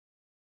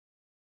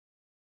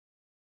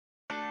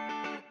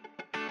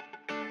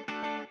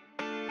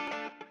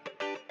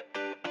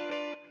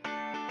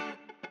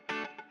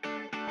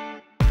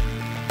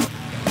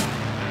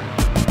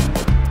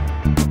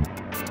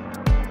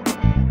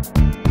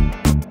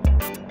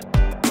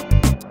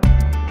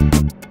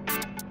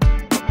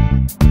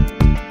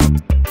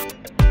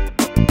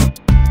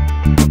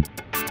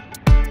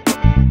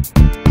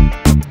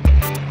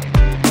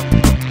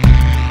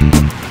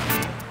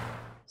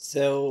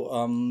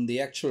The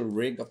actual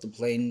rig of the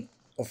plane,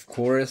 of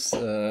course,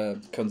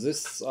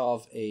 consists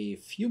of a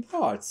few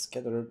parts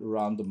scattered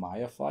around the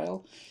Maya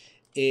file.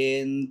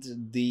 And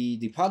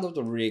the part of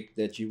the rig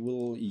that you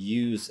will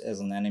use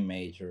as an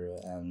animator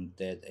and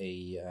that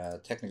a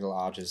technical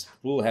artist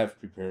will have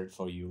prepared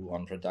for you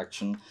on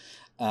production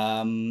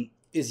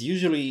is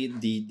usually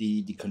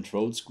the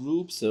controls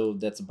group. So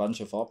that's a bunch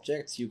of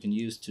objects you can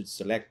use to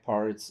select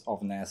parts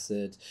of an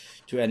asset,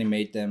 to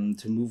animate them,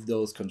 to move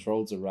those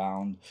controls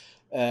around,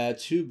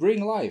 to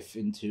bring life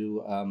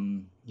into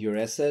your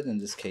asset, in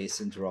this case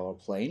into our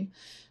plane.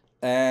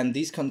 And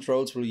these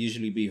controls will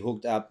usually be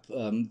hooked up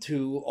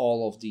to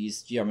all of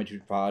these geometry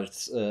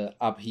parts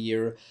up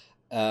here.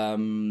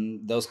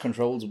 Those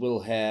controls will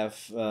have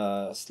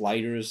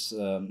sliders,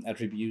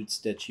 attributes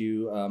that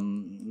you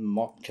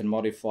can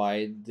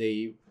modify.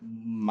 They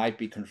might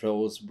be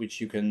controls which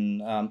you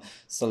can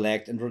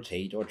select and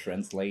rotate or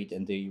translate,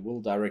 and they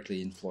will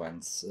directly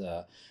influence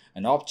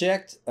an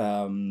object.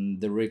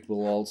 The rig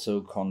will also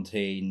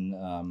contain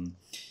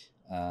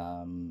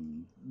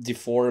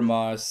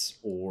deformers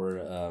or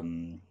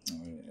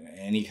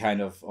any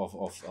kind of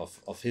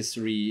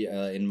history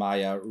in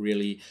Maya,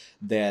 really,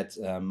 that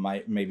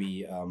might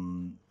maybe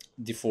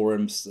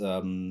deforms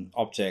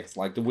objects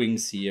like the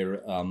wings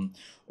here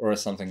or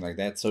something like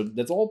that. So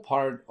that's all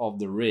part of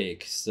the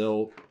rig.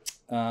 So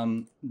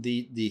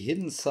the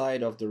hidden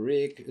side of the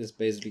rig is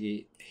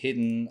basically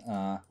hidden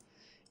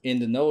in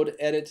the node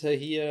editor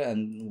here,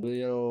 and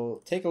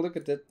we'll take a look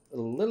at that a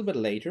little bit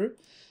later.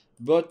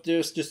 But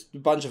there's just a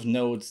bunch of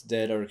nodes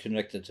that are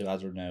connected to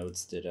other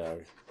nodes that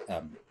are,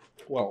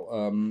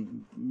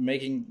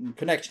 making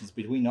connections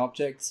between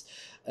objects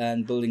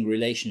and building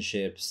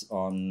relationships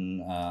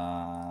on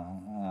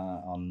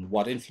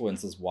what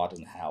influences what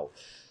and how.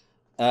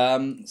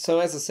 So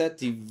as I said,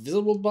 the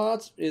visible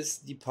part is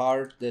the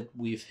part that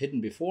we've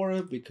hidden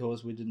before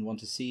because we didn't want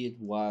to see it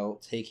while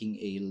taking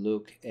a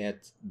look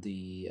at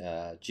the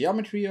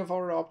geometry of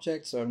our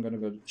object. So I'm going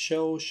to go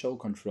show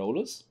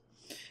controllers.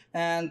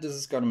 And this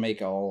is going to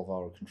make all of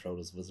our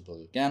controllers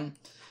visible again.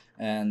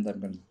 And I'm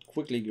going to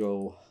quickly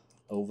go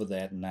over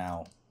that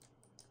now.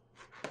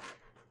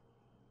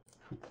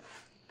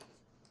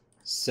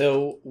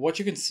 So what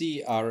you can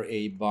see are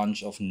a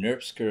bunch of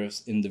NURBS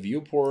curves in the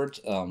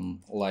viewport,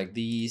 like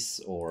these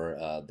or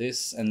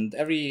this, and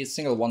every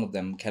single one of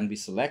them can be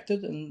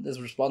selected and is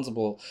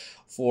responsible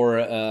for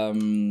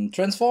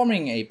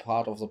transforming a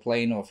part of the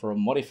plane or for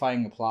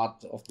modifying a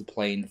part of the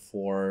plane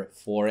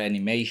for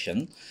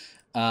animation.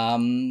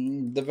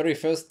 The very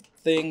first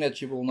thing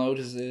that you will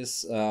notice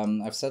is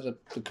I've set up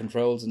the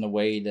controls in a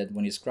way that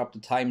when you scrub the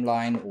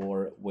timeline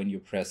or when you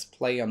press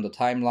play on the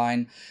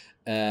timeline,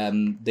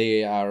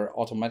 they are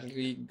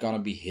automatically gonna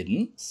be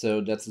hidden.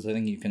 So that's the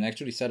thing you can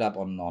actually set up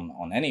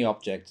on any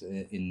object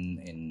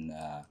in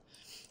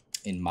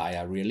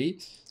Maya, really.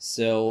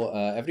 So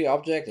every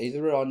object,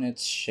 either on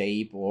its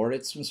shape or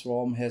its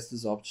transform, has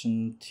this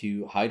option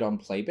to hide on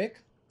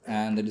playback.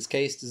 And in this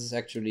case, this is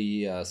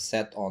actually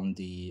set on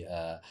the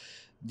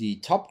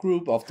top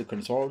group of the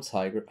controls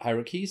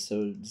hierarchy.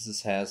 So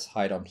this has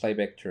hide on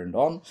playback turned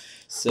on.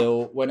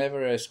 So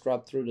whenever I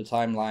scrub through the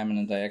timeline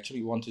and I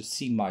actually want to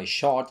see my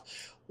shot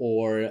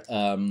or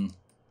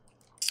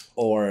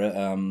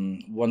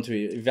want to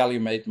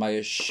evaluate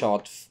my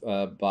shot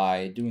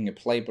by doing a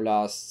play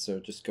blast, so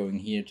just going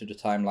here to the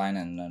timeline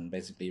and then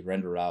basically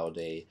render out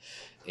a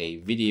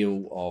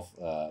video of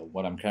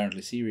what I'm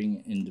currently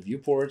seeing in the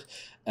viewport.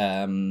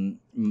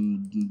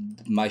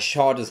 My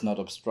shot is not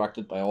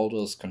obstructed by all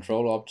those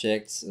control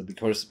objects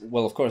because,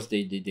 well, of course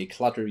they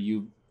clutter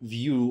you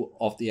view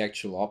of the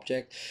actual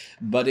object,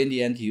 but in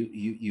the end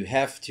you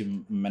have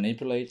to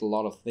manipulate a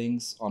lot of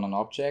things on an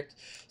object.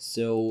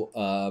 So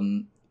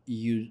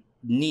you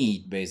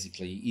need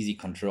basically easy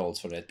controls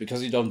for that,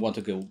 because you don't want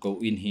to go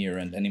in here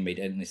and animate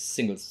any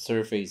single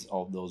surface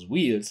of those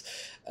wheels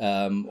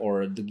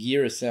or the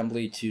gear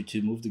assembly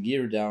to move the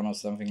gear down or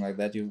something like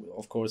that. You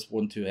of course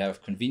want to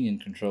have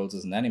convenient controls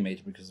as an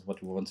animator, because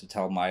what you want to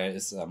tell Maya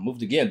is move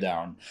the gear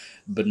down,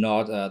 but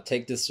not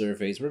take this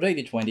surface, rotate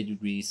it 20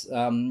 degrees,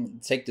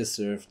 take this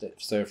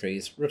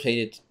surface, rotate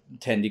it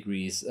 10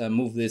 degrees,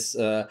 move this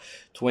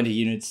 20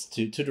 units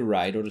to the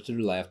right or to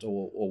the left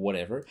or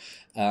whatever.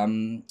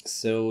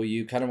 So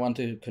you kind of want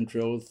to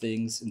control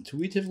things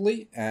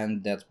intuitively,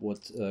 and that's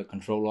what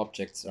control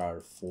objects are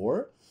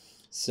for.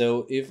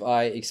 So if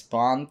I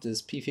expand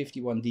this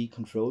P51D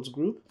controls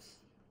group,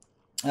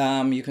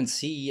 you can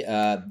see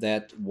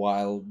that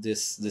while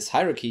this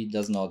hierarchy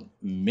does not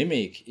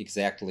mimic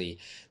exactly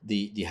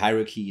the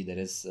hierarchy that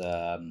is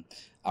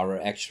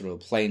our actual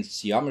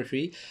plane's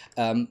geometry,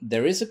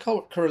 there is a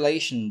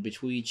correlation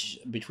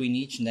between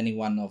each and any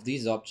one of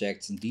these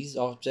objects and these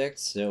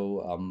objects.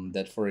 So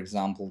that, for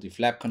example, the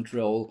flap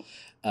control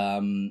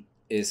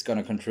is going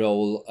to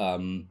control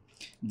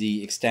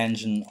the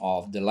extension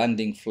of the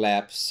landing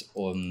flaps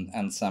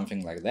and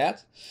something like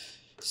that.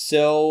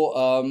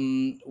 So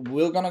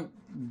we're gonna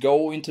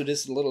go into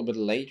this a little bit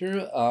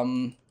later.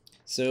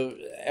 So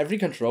every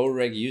control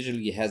reg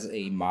usually has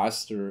a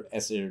master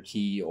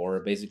SRT, or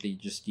basically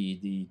just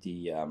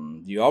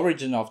the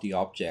origin of the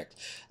object,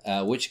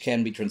 which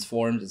can be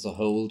transformed as a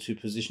whole to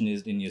position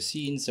it in your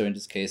scene. So in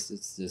this case,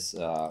 it's this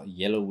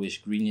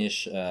yellowish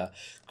greenish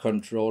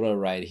controller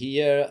right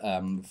here.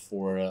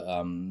 For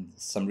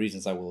some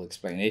reasons I will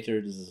explain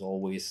later, this is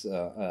always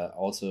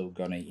also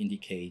gonna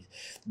indicate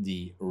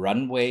the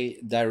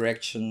runway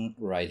direction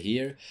right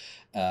here.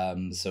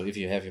 So if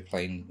you have your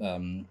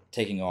plane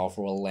taking off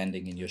or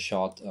landing in your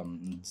shot,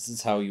 this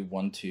is how you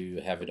want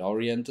to have it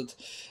oriented.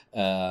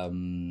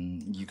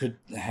 You could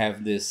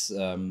have this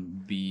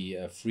be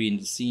free in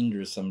the scene.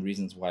 There's some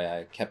reasons why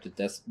I kept it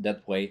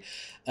that way.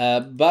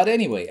 But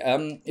anyway,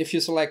 if you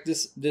select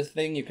this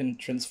thing, you can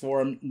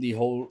transform the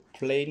whole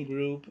plane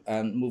group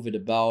and move it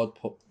about,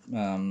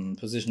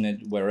 position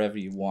it wherever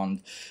you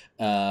want.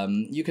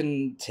 You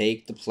can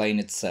take the plane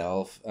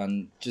itself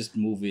and just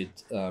move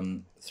it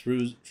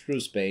through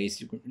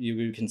space.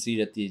 You can see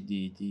that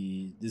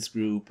this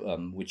group,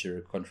 which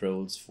are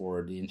controls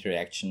for the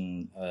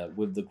interaction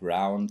with the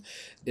ground,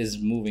 is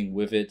moving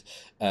with it.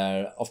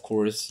 Of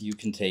course, you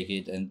can take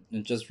it and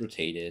just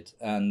rotate it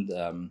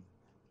and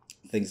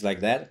things like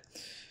that.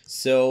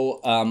 So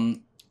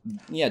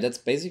yeah, that's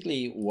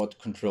basically what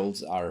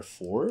controls are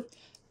for.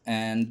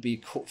 And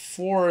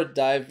before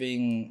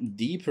diving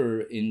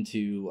deeper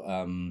into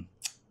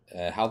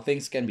how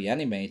things can be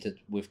animated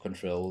with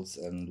controls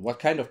and what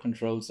kind of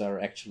controls are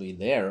actually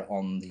there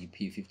on the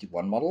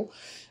P51 model,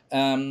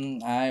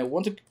 I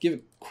want to give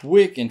a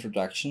quick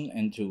introduction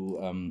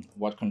into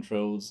what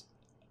controls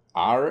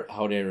are,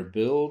 how they're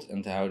built,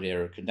 and how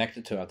they're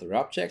connected to other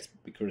objects,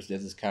 because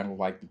this is kind of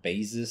like the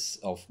basis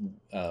of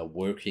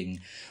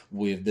working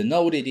with the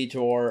node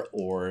editor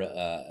or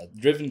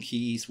driven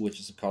keys, which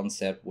is a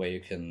concept where you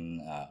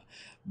can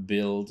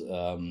build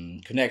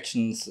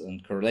connections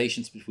and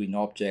correlations between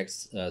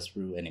objects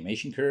through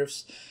animation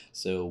curves.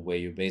 So where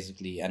you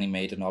basically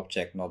animate an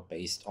object not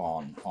based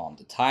on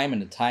the time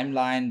and the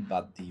timeline,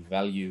 but the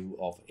value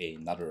of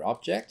another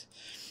object.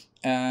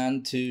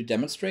 And to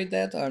demonstrate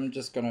that, I'm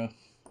just gonna,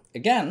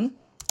 again,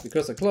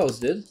 because I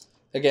closed it,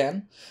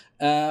 again,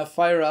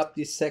 fire up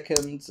the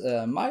second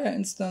Maya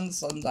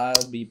instance, and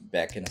I'll be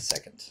back in a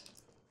second.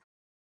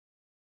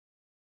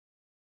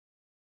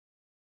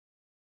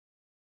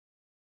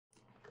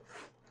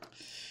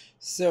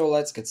 So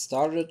let's get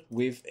started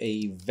with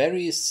a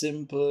very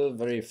simple,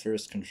 very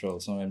first control.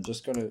 So I'm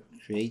just going to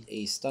create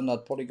a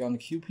standard polygon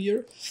cube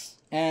here,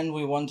 and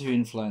we want to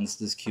influence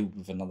this cube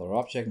with another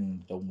object,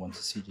 and don't want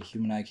to see the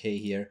human IK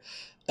here.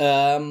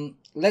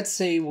 Let's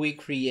say we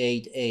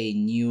create a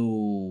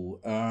new,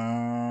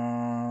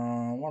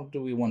 what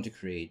do we want to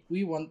create?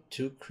 We want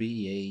to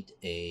create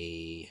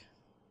a,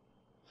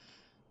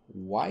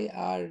 why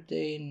are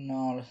they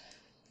not,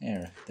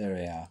 there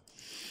they are.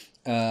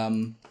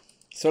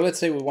 So let's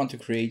say we want to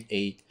create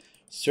a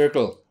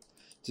circle,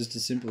 just a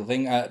simple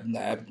thing.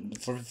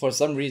 For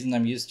some reason,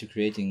 I'm used to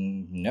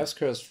creating nerve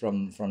curves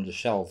from the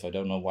shelf. I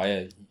don't know why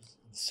I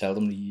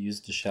seldomly use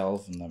the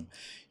shelf, and I'm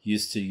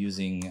used to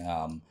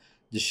using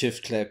the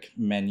shift click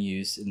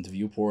menus in the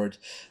viewport,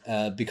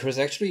 because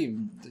actually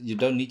you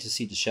don't need to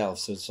see the shelf.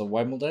 So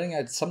while modeling,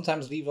 I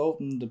sometimes leave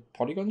open the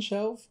polygon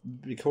shelf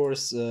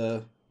because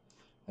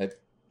I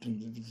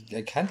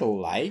kind of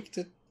like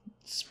the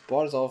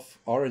spot of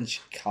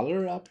orange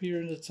color up here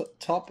in the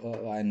top.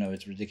 I know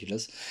it's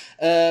ridiculous,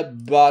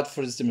 but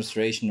for this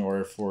demonstration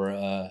or for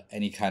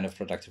any kind of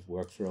productive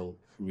workflow,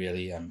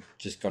 really, I'm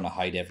just gonna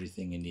hide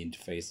everything in the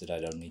interface that I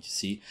don't need to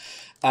see.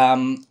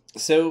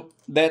 So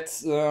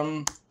that's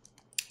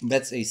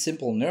a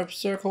simple NURB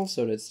circle.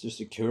 So that's just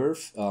a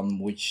curve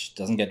which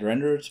doesn't get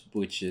rendered,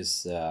 which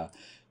is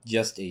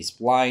just a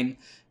spline.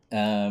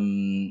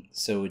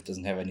 So it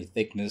doesn't have any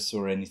thickness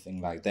or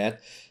anything like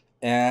that.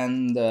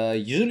 And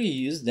usually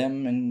you use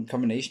them in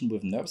combination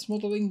with NURBS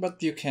modeling,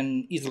 but you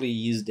can easily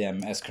use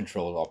them as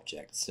control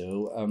objects.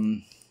 So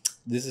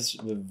this is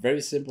a very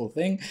simple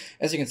thing.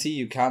 As you can see,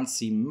 you can't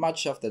see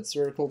much of that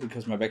circle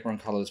because my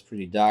background color is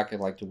pretty dark. I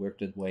like to work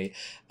that way.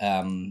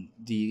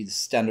 The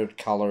standard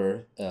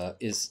color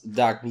is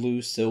dark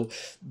blue. So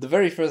the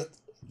very first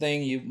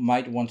thing you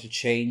might want to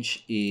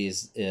change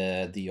is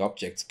the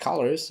object's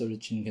color, so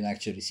that you can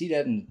actually see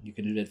that, and you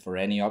can do that for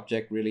any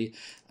object really.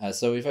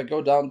 So if I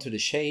go down to the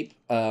shape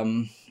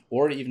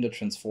or even the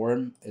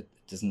transform, it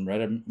doesn't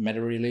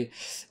matter really.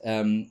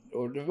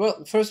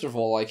 Well, first of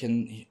all, I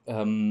can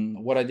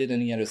what I did in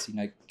the other scene,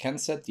 I can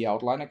set the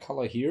outliner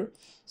color here.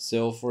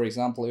 So for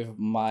example, if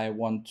I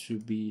want to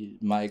be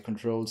my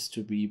controls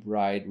to be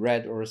bright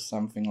red or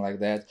something like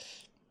that,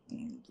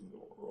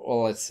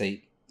 or let's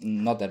say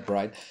not that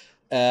bright,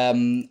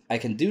 I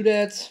can do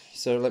that.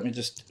 So let me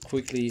just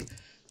quickly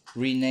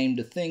rename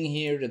the thing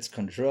here. That's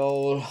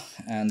control,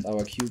 and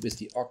our cube is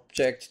the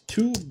object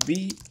to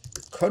be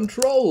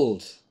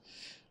controlled.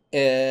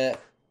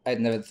 I'd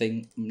never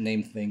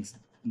name things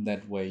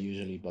that way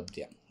usually, but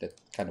yeah, that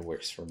kind of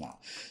works for now.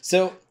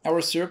 So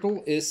our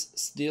circle is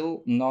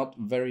still not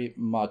very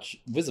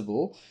much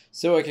visible.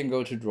 So I can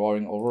go to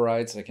drawing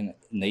overrides. I can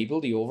enable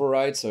the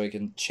override, so I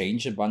can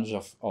change a bunch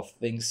of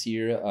things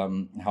here.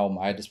 How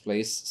Maya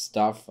displays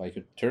stuff. I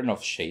could turn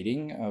off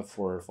shading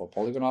for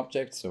polygon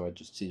objects, so I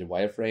just see the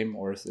wireframe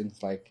or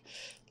things like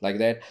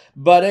that.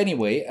 But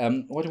anyway,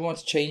 what we want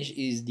to change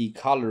is the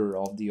color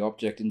of the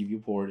object in the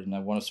viewport, and I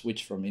want to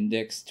switch from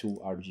index to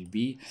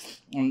RGB.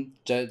 I'm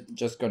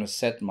just gonna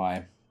set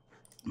my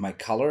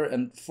color,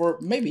 and for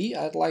maybe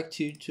I'd like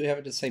to have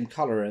it the same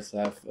color as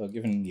I've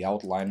given in the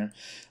outliner.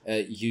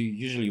 You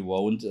usually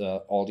won't.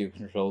 Audio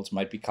controls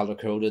might be color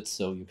coded,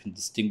 so you can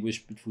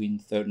distinguish between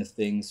certain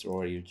things,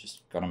 or you're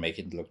just gonna make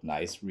it look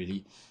nice,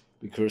 really,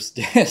 because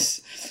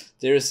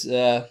there's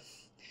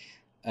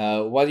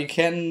while you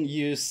can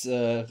use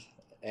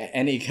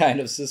any kind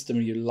of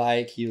system you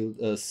like,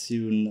 you'll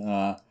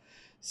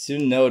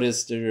soon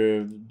notice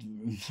there are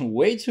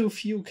way too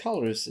few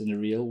colors in the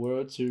real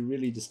world to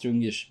really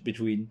distinguish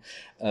between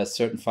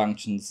certain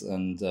functions,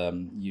 and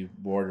you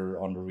border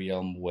on the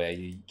realm where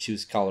you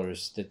choose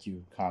colors that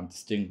you can't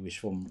distinguish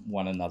from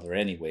one another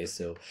anyway.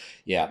 So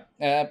yeah,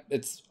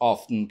 it's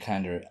often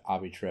kind of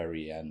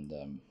arbitrary,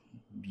 and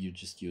you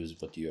just use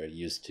what you are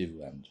used to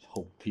and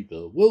hope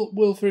people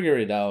will figure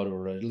it out,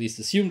 or at least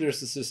assume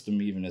there's a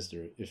system, even if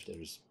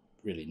there's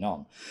really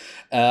none.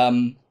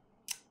 I'm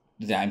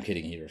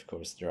kidding here, of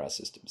course, there are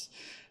systems.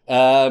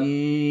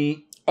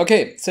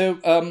 Okay, so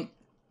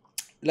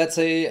let's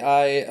say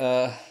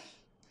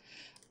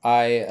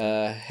I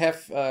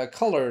have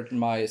colored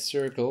my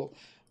circle,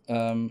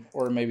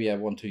 or maybe I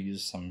want to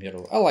use some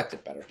yellow. I liked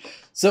it better.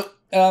 So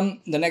the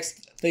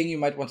next thing you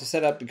might want to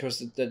set up, because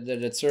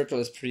that circle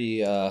is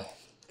pretty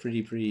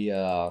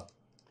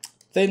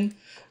thin,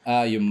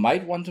 you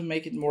might want to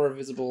make it more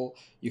visible.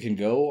 You can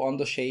go on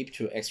the shape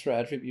to extra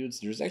attributes.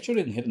 There's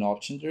actually a hidden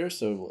option there.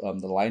 So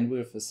the line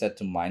width is set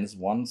to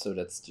 -1. So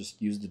let's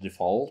just use the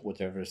default,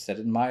 whatever is set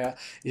in Maya.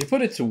 If you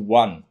put it to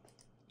 1,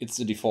 it's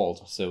the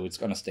default. So it's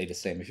going to stay the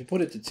same. If you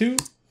put it to 2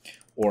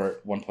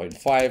 or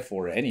 1.5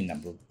 or any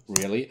number,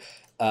 really,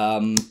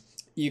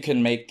 you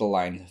can make the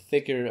line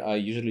thicker. I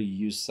usually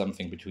use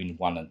something between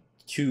 1 and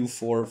 2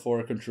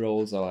 for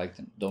controls. I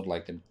don't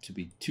like them to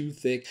be too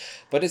thick,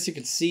 but as you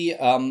can see,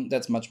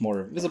 that's much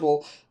more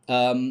visible.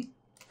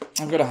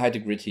 I'm gonna hide the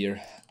grid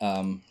here,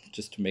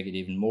 just to make it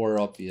even more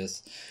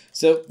obvious.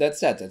 So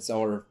that's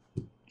our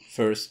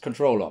first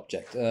control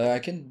object. I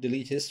can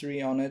delete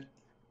history on it,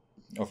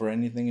 or for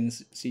anything in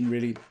the scene,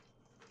 really,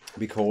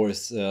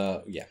 because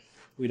yeah,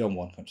 we don't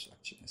want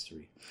construction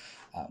history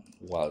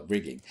while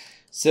rigging.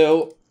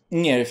 So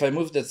yeah, if I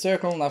move that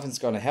circle, nothing's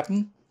gonna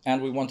happen.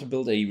 And we want to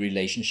build a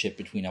relationship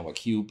between our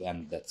cube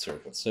and that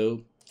circle.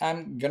 So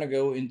I'm gonna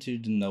go into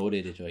the node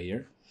editor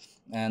here,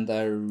 and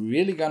I'm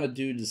really gonna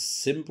do the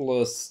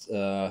simplest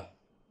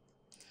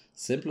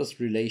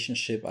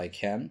relationship I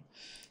can.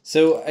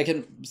 So I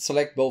can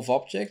select both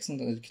objects, and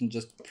I can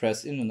just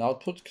press in and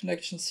output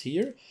connections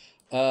here,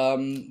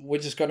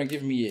 which is gonna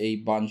give me a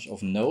bunch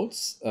of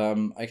nodes.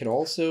 I can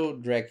also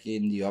drag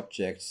in the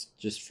objects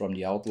just from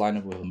the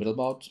outliner with a middle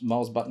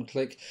mouse button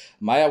click.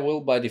 Maya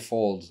will by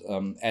default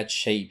add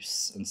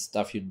shapes and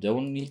stuff you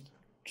don't need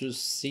to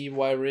see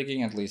while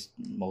rigging. At least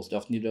most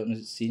often you don't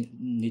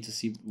need to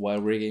see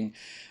while rigging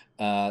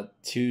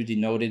to the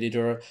node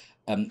editor.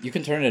 You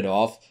can turn it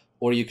off,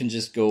 or you can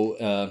just go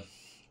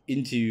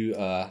into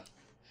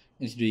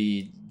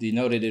the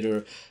node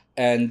editor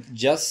and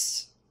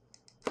just,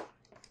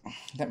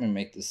 let me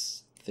make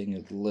this thing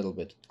a little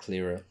bit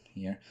clearer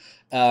here.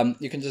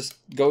 You can just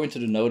go into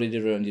the node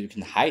editor and you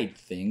can hide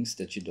things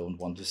that you don't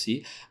want to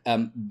see.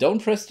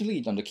 Don't press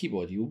delete on the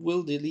keyboard. You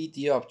will delete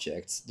the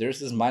objects. There's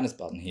this minus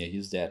button here.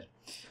 Use that.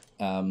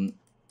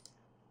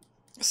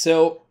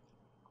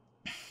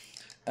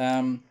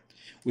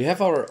 We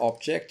have our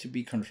object to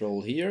be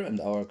controlled here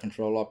and our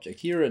control object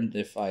here. And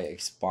if I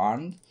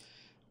expand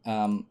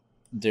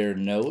their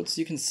nodes,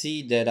 you can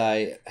see that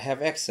I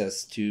have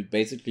access to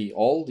basically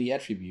all the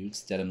attributes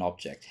that an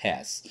object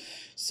has.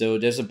 So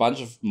there's a bunch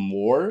of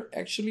more,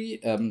 actually.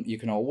 You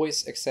can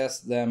always access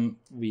them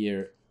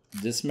via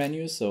this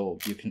menu, so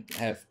you can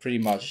have pretty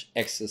much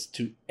access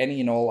to any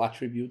and all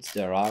attributes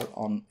there are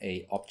on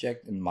a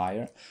object in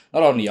Maya.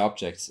 Not only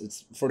objects,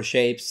 it's for the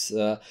shapes,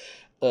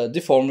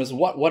 deformers,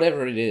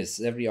 whatever it is.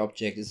 Every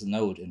object is a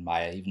node in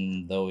Maya,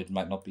 even though it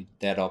might not be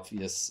that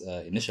obvious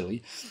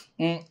initially.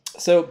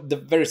 So the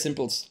very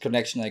simplest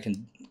connection I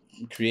can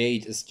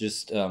create is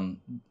just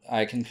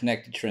I can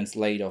connect the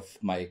translate of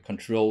my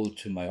control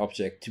to my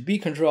object to be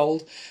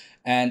controlled,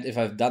 and if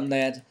I've done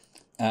that,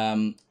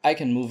 I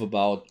can move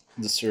about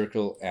the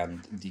circle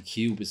and the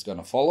cube is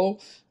gonna follow.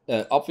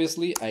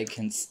 Obviously, I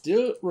can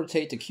still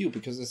rotate the cube,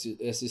 because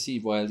as you see,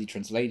 while the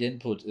translate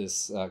input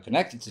is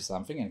connected to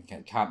something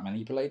and can't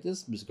manipulate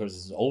this because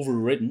it's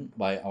overridden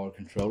by our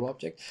control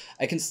object,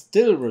 I can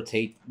still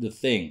rotate the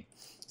thing.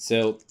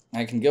 So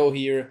I can go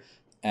here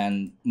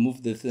and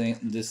move the thing,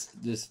 this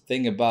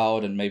thing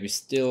about, and maybe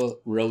still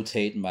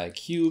rotate my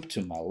cube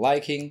to my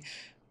liking.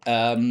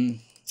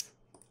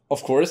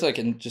 of course, I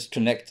can just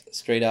connect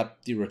straight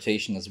up the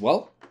rotation as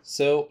well.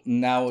 So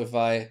now if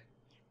I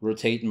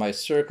rotate my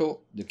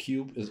circle, the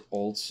cube is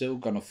also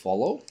gonna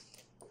follow.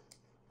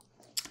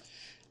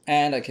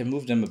 And I can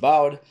move them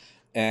about,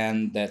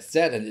 and that's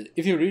that. And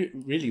if you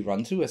really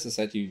want to, as I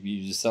said,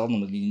 you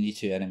seldomly need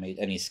to animate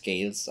any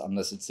scales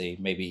unless it's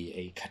maybe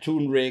a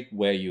cartoon rig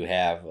where you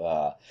have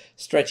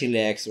stretchy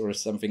legs or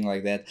something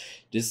like that.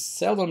 There's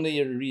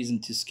seldomly a reason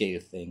to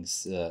scale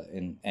things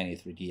in any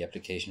 3D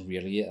application,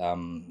 really.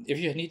 If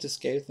you need to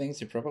scale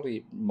things, you're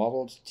probably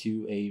modeled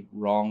to a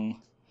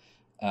wrong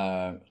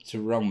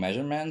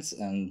measurements,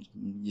 and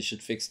you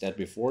should fix that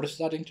before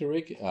starting to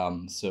rig.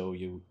 So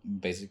you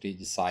basically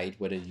decide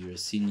whether your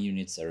scene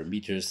units are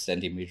meters,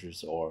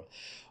 centimeters,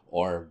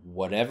 or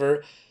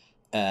whatever.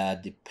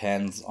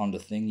 Depends on the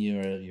thing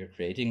you're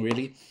creating,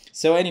 really.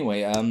 So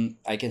anyway,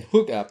 I can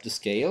hook up the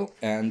scale,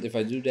 and if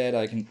I do that,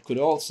 I could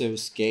also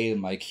scale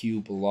my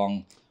cube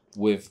along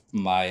with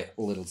my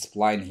little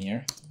spline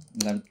here.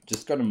 And I'm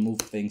just gonna move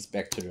things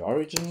back to the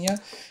origin here.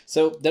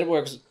 So that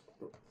works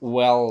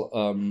well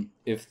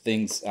if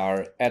things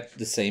are at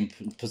the same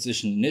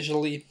position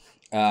initially.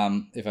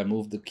 If I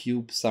move the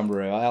cube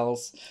somewhere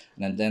else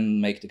and then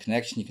make the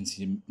connection, you can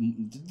see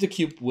the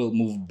cube will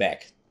move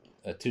back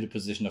to the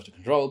position of the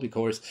control,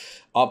 because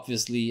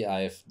obviously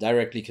I've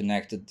directly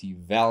connected the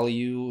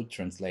value,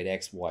 translate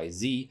x, y,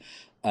 z,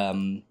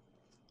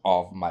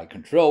 of my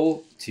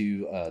control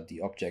to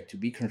the object to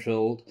be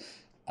controlled.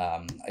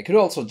 I could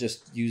also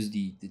just use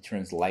the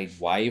translate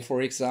y,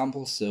 for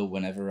example. So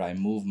whenever I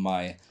move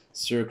my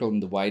circle in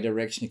the y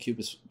direction, the cube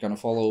is going to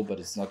follow, but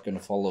it's not going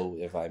to follow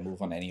if I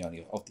move on any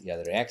of the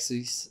other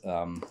axes.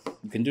 You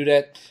can do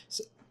that.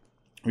 So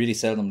really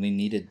seldomly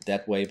needed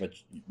that way,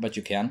 but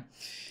you can.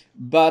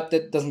 But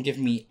that doesn't give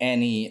me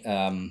any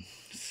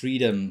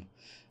freedom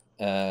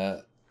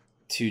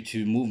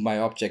to move my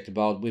object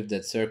about with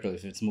that circle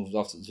if it's moved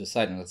off to the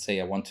side. And let's say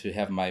I want to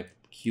have my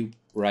cube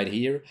right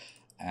here,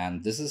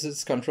 and this is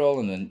its control,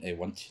 and then I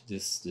want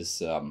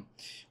this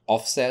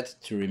offset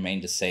to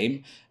remain the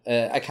same.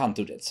 I can't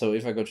do that. So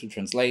if I go to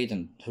translate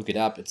and hook it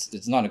up,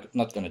 it's not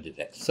going to do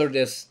that. So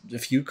there's a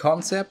few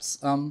concepts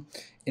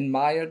in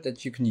Maya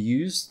that you can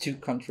use to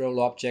control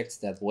objects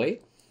that way.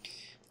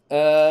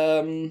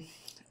 The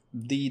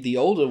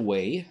older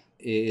way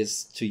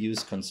is to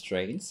use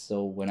constraints.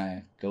 So when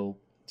I go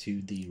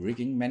to the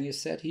rigging menu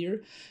set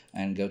here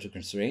and go to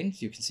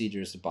constraints, you can see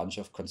there's a bunch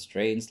of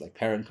constraints like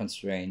parent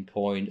constraint,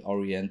 point,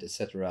 orient,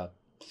 etc.,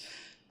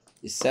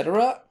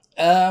 etc.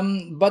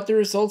 But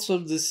there is also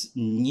this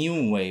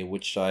new way,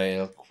 which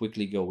I'll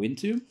quickly go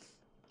into.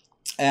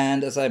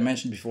 And as I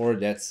mentioned before,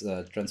 that's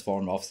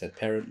transform offset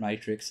parent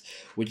matrix,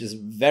 which is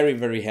very,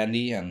 very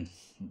handy. And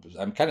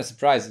I'm kind of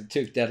surprised it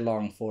took that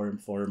long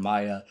for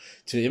Maya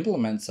to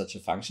implement such a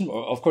function.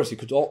 Of course, you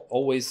could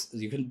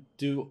you can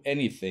do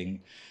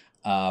anything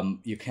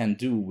you can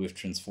do with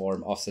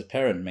transform offset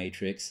parent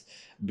matrix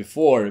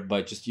before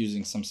by just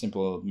using some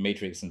simple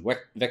matrix and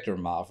vector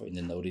math in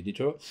the node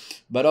editor.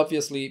 But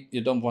obviously,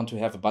 you don't want to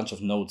have a bunch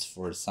of nodes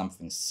for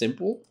something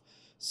simple.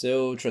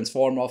 So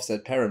transform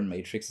offset parent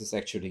matrix is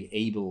actually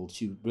able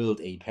to build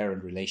a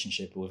parent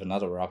relationship with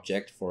another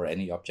object for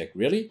any object,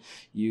 really.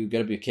 You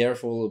gotta be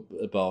careful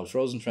about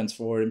frozen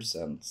transforms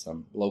and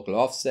some local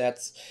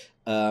offsets.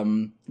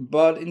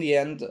 But in the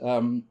end,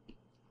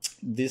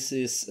 this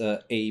is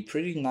a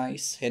pretty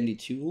nice, handy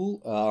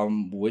tool,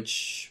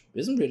 which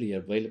isn't really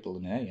available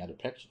in any other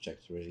package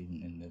object, really,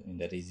 in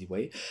that easy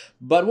way.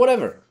 But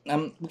whatever,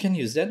 we can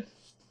use that.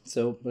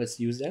 So let's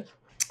use that.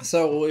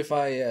 So if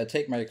I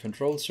take my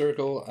control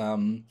circle,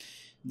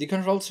 the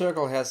control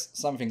circle has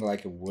something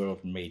like a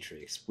world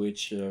matrix,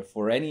 which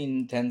for any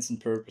intents and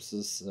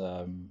purposes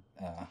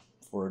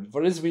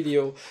for this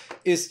video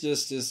is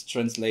just this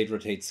translate,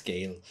 rotate,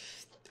 scale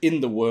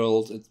in the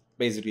world. It's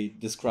basically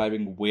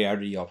describing where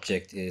the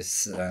object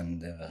is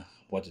and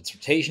what its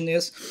rotation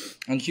is.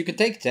 And you can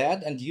take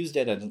that and use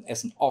that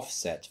as an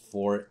offset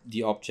for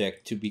the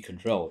object to be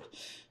controlled.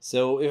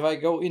 So if I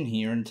go in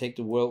here and take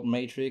the world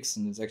matrix,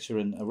 and it's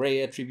actually an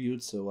array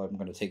attribute, so I'm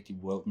going to take the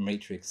world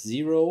matrix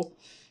 0,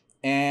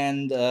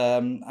 and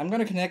I'm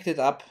going to connect it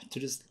up to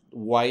this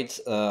white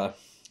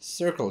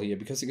circle here,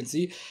 because you can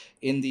see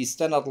in the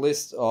standard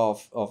list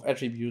of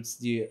attributes,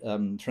 the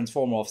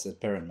transform offset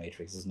parent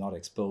matrix is not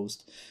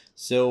exposed.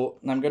 So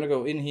I'm going to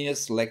go in here,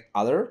 select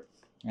other,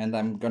 and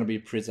I'm going to be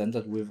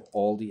presented with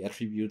all the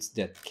attributes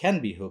that can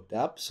be hooked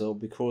up. So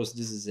because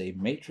this is a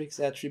matrix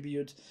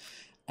attribute,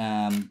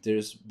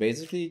 there's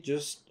basically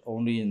just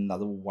only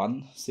another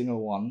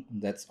single one,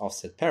 and that's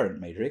offset parent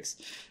matrix.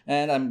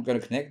 And I'm going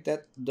to connect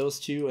those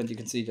two, and you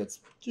can see that's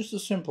just a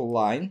simple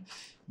line.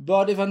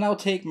 But if I now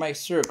take my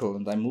circle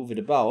and I move it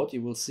about,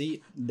 you will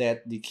see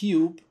that the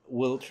cube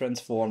will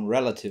transform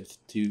relative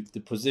to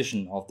the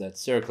position of that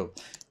circle.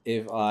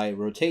 If I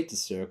rotate the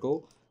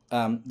circle,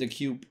 the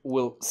cube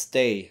will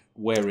stay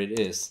where it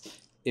is.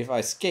 If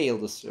I scale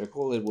the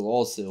circle, it will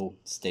also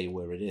stay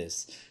where it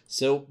is.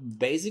 So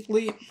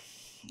basically,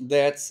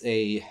 that's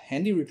a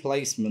handy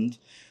replacement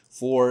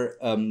for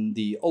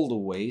the older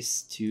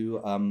ways to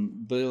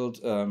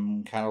build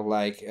kind of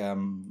like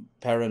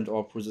parent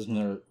or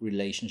positional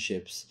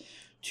relationships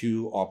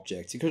to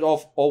objects. You could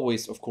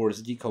always, of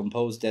course,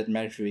 decompose that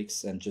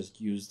matrix and just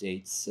use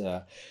its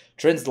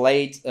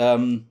translate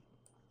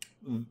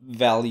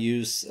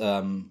values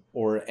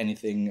or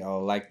anything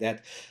like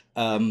that.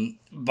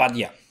 But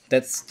yeah,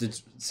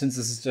 since this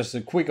is just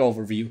a quick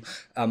overview,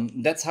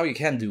 that's how you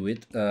can do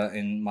it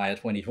in Maya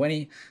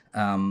 2020.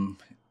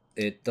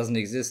 It doesn't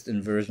exist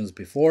in versions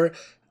before.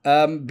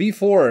 As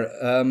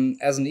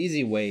an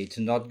easy way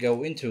to not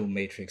go into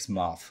matrix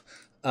math,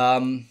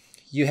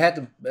 you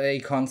had a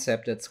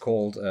concept that's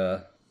called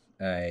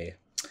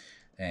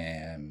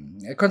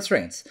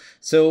constraints.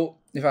 So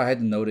if I had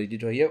a node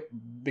editor here,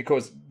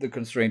 because the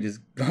constraint is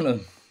gonna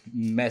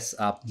mess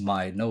up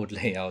my node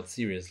layout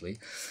seriously,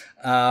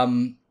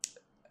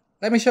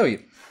 let me show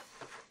you.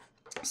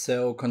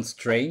 So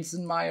constraints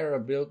in Maya are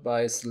built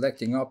by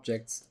selecting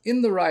objects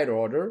in the right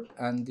order,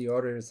 and the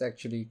order is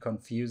actually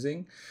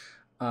confusing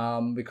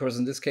because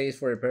in this case,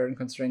 for a parent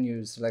constraint,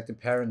 you select the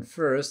parent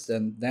first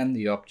and then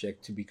the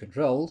object to be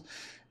controlled.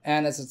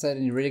 And as I said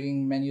in the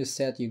rigging menu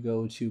set, you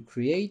go to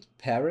create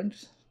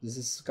parent. This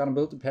is going to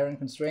build the parent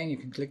constraint. You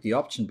can click the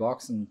option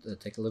box and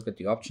take a look at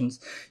the options.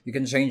 You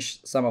can change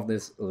some of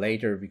this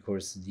later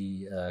because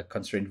the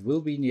constraint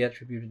will be in the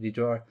attribute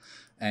editor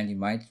and you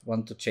might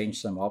want to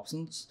change some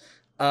options.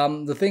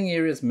 The thing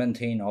here is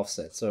maintain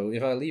offset. So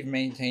if I leave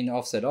maintain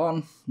offset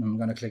on, I'm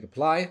going to click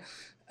apply.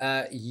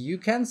 You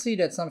can see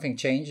that something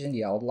changed in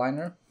the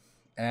outliner,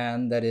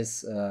 and that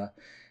is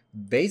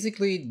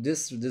basically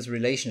this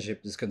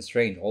relationship, this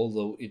constraint,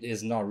 although it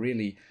is not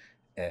really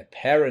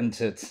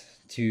parented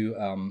to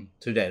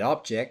that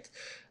object,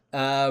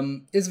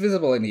 is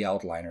visible in the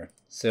outliner.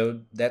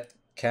 So that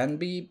can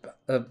be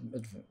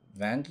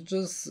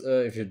advantages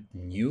if you're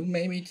new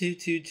maybe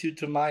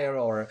to Maya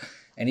or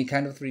any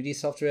kind of 3D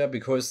software,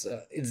 because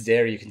it's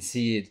there, you can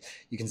see it,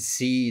 you can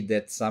see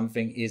that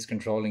something is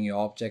controlling your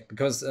object.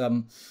 Because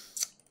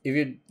if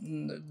you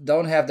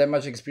don't have that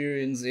much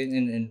experience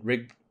in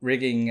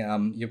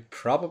rigging, you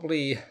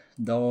probably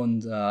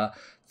don't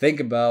think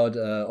about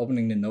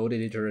opening the node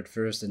editor at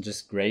first and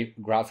just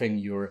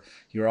graphing your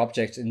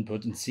object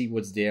input and see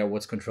what's there,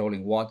 what's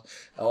controlling what.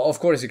 Of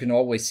course, you can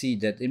always see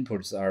that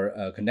inputs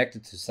are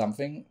connected to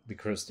something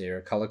because they're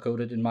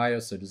color-coded in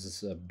Maya. So this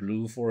is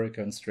blue for a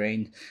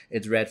constraint,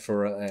 it's red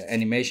for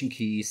animation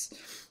keys,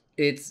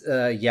 it's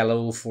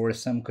yellow for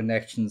some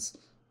connections.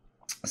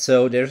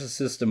 So there's a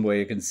system where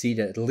you can see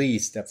that at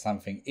least that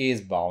something is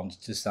bound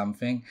to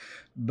something,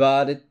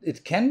 but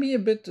it can be a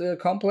bit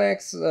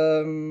complex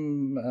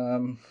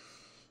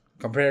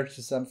compared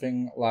to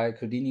something like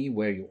Houdini,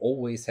 where you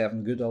always have a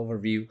good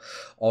overview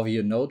of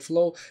your node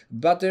flow.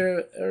 But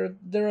there are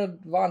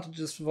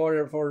advantages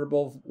for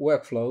both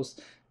workflows,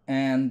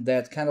 and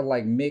that kind of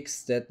like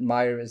mix that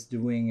Maya is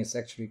doing is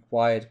actually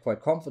quite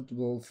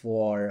comfortable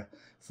for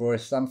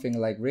something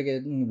like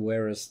rigging,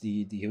 whereas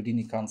the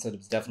Houdini concept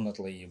is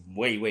definitely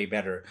way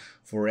better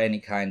for any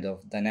kind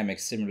of dynamic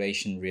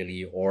simulation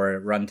really, or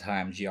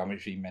runtime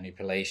geometry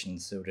manipulation.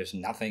 So there's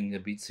nothing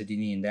that beats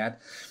Houdini in that,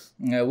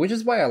 which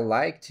is why I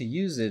like to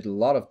use it a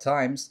lot of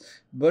times.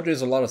 But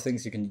there's a lot of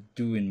things you can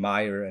do in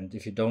Maya, and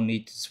if you don't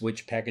need to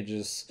switch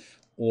packages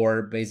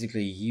or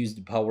basically use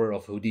the power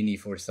of Houdini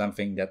for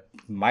something that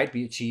might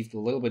be achieved a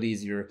little bit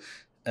easier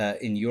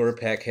in your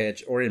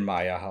package or in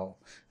Maya,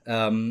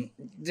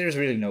 there's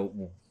really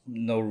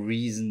no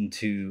reason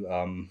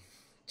to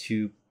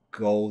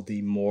go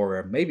the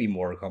maybe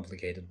more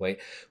complicated way.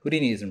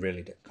 Houdini isn't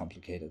really that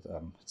complicated.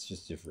 It's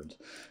just different.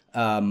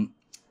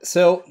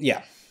 So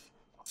yeah.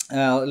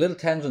 A little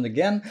tangent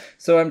again.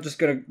 So I'm just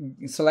gonna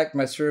select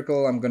my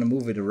circle. I'm gonna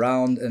move it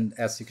around, and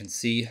as you can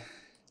see,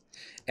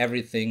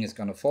 everything is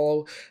gonna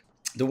follow.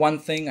 The one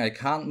thing I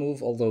can't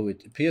move, although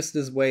it appears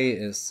this way,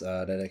 is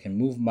that I can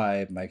move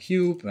my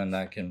cube and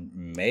I can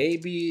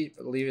maybe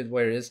leave it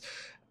where it is.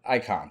 I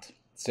can't.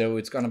 So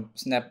it's gonna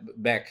snap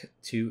back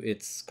to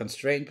its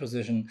constraint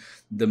position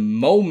the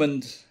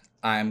moment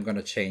I'm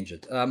gonna change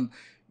it.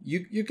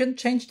 You can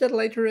change that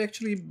later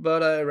actually,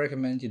 but I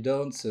recommend you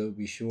don't, so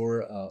be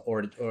sure,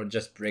 or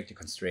just break the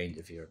constraint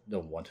if you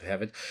don't want to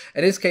have it.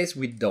 In this case,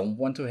 we don't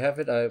want to have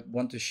it. I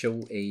want to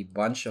show a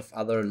bunch of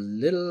other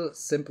little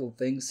simple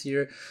things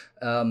here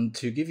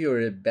to give you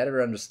a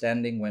better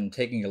understanding when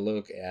taking a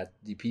look at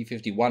the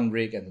P51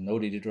 rig and the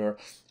node editor,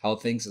 how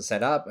things are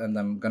set up. And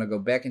I'm gonna go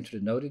back into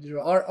the node editor,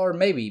 or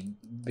maybe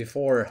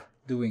before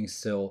doing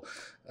so,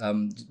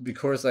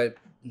 because I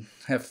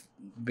have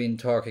been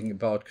talking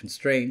about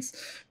constraints,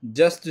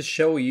 just to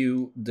show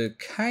you the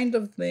kind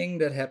of thing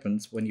that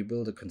happens when you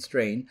build a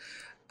constraint.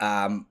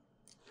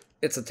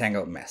 It's a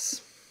tangled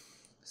mess.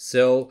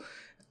 So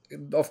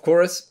of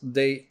course,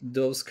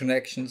 those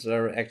connections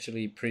are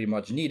actually pretty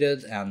much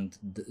needed, and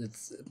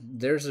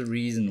there's a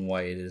reason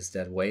why it is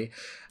that way.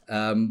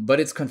 But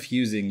it's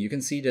confusing. You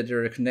can see that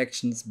there are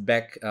connections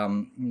back.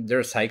 There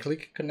are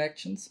cyclic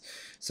connections.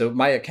 So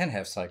Maya can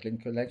have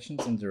cyclic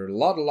connections, and there are a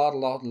lot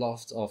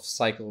of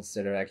cycles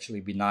that are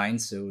actually benign.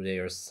 So they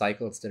are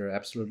cycles that are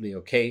absolutely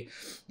okay.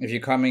 If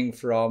you're coming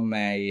from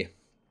a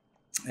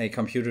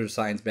computer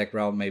science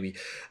background, maybe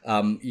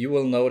you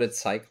will know that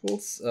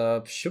cycles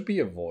should be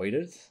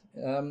avoided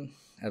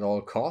at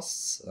all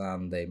costs.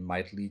 They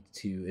might lead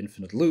to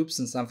infinite loops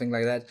and something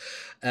like that.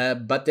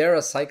 But there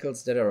are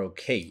cycles that are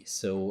okay.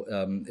 So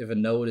if a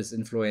node is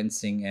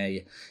influencing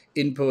a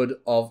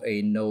input of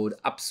a node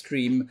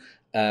upstream,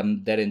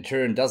 that in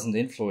turn doesn't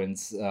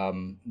influence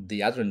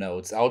the other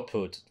node's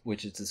output,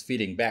 which it is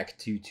feeding back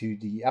to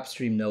the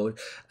upstream node,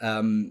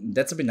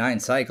 that's a benign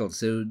cycle.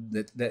 So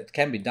that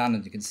can be done,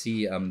 and you can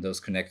see those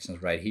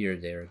connections right here.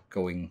 They're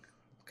going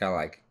kind of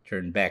like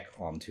turn back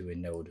onto a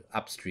node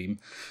upstream,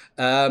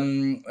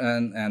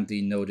 and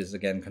the node is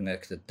again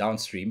connected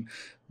downstream.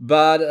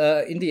 But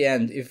in the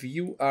end, if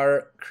you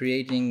are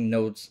creating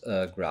node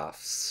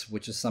graphs,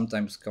 which is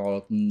sometimes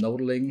called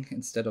nodeling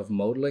instead of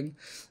modeling,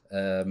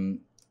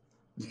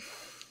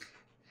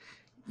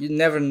 you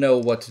never know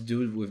what to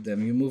do with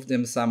them. You move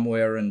them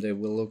somewhere and they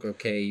will look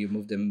okay. You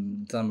move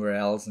them somewhere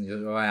else and you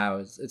go, wow,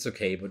 it's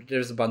okay. But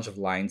there's a bunch of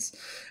lines.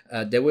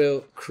 They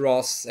will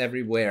cross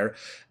everywhere.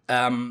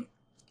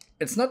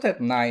 It's not that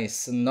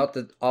nice and not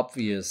that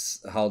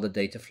obvious how the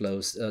data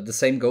flows. The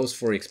same goes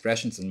for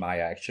expressions in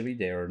Maya, actually.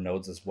 There are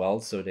nodes as well,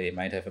 so they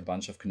might have a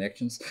bunch of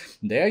connections.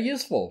 They are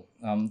useful,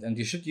 and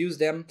you should use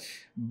them,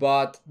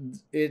 but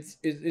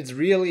it's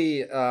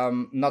really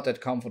not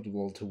that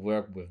comfortable to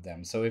work with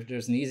them. So if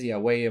there's an easier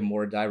way, a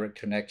more direct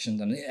connection,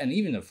 and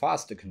even a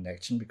faster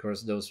connection,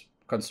 because those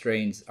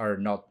constraints are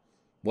not,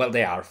 well,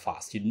 they are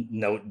fast. You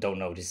don't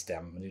notice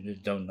them. You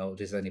don't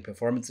notice any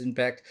performance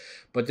impact,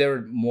 but there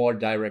are more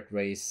direct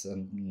ways,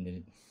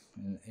 and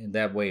in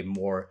that way,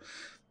 more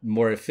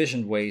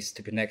efficient ways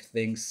to connect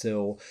things.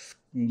 So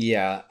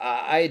yeah,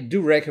 I do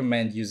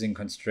recommend using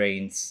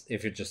constraints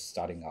if you're just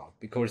starting out,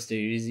 because they're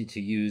easy to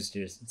use.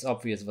 It's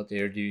obvious what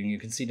they're doing. You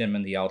can see them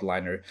in the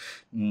outliner.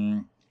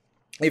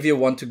 If you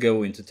want to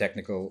go into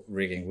technical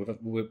rigging,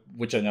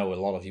 which I know a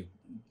lot of you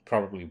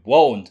probably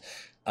won't,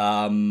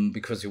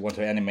 because you want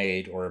to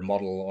animate or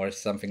model or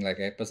something like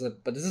that.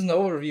 But this is an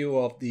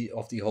overview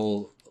of the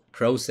whole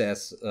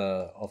process,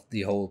 of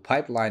the whole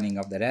pipelining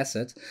of that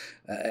asset,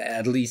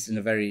 at least in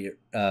a very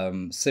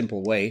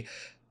simple way.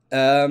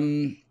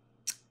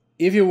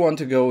 If you want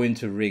to go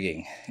into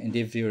rigging, and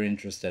if you're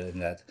interested in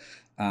that,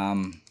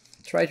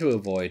 try to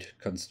avoid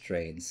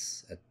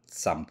constraints at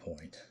some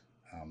point.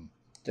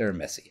 They're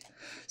messy.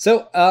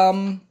 So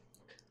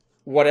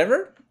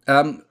whatever.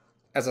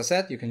 As I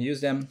said, you can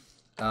use them.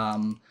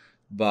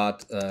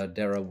 But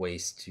there are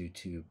ways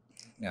to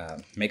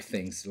make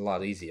things a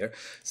lot easier.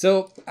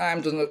 So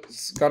I'm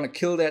just gonna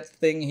kill that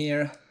thing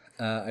here.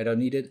 I don't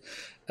need it.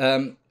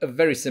 A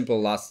very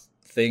simple last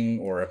thing,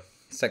 or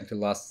second to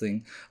last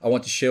thing I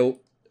want to show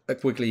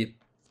quickly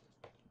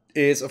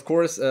is, of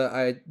course,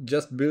 I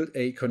just built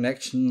a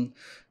connection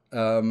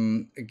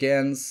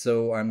again.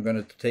 So I'm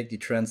gonna take the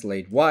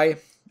translate Y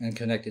and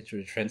connect it to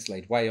the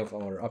translate Y of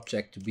our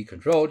object to be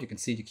controlled. You can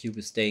see the cube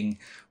is staying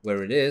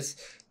where it is.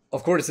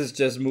 Of course, it's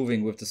just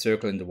moving with the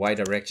circle in the Y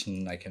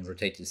direction. I can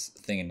rotate this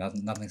thing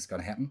and nothing's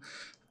gonna happen.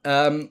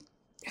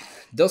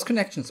 Those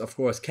connections, of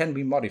course, can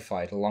be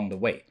modified along the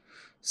way.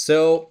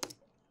 So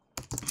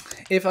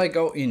if I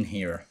go in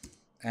here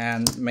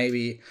and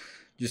maybe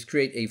just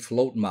create a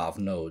float math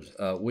node,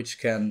 which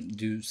can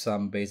do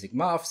some basic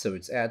math. So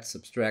it's add,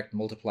 subtract,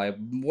 multiply,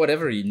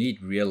 whatever you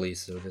need really.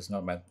 So there's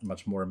not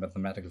much more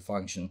mathematical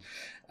function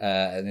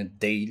and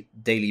a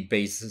daily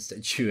basis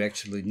that you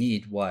actually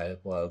need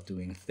while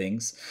doing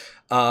things.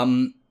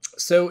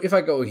 So if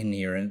I go in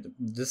here, and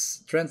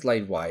this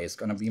translate Y is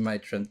going to be my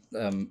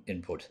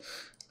input,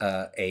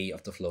 A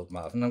of the float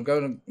math, and I'm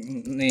going to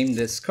name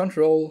this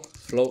control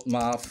float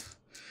math.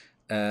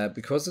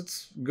 Because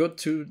it's good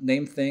to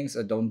name things.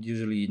 I don't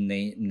usually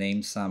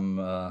name some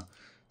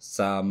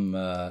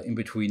in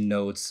between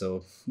nodes,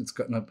 so it's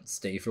gonna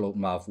stay float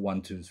math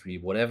 1, 2, 3,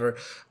 whatever.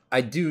 I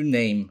do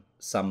name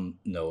some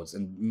nodes,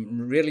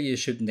 and really you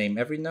should name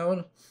every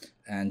node,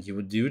 and you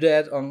would do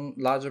that on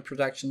larger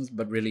productions,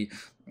 but really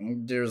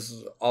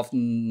there's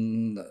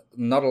often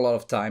not a lot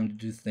of time to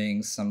do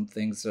things. Some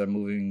things are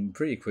moving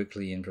pretty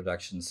quickly in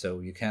production,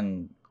 so you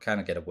can kind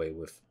of get away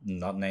with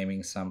not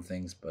naming some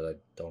things, but I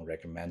don't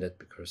recommend it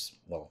because,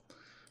 well,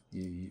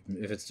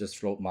 if it's just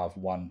float math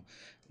 1,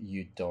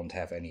 you don't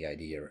have any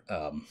idea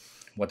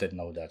what that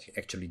node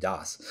actually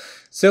does.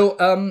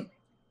 So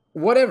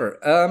whatever,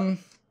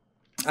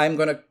 I'm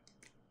gonna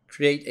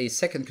create a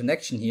second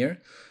connection here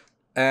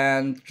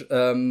and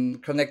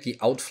connect the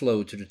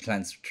outflow to the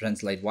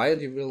translate Y,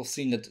 and you will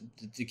see that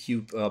the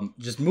cube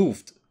just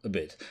moved a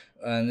bit.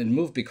 And it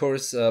moved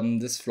because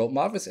this float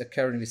marv is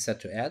currently set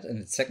to add, and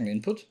its second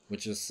input,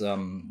 which is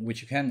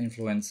which you can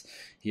influence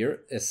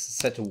here, is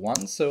set to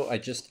 1. So I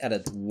just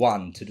added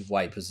 1 to the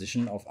Y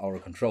position of our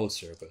control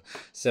circle.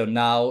 So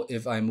now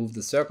if I move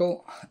the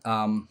circle,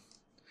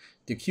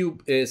 the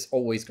cube is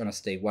always going to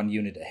stay 1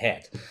 unit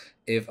ahead.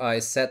 If I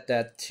set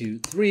that to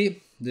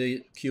 3,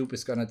 the cube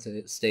is going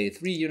to stay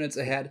 3 units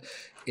ahead.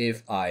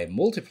 If I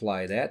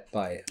multiply that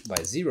by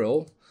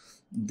 0,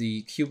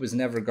 the cube is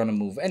never going to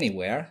move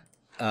anywhere.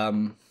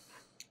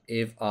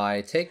 If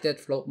I take that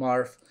float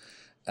marv,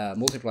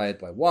 multiply it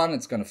by 1,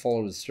 it's going to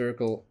follow the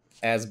circle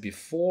as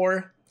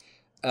before.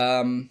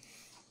 And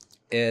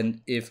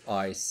if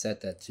I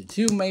set that to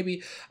 2,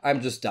 maybe,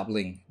 I'm just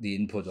doubling the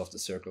input of the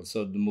circle.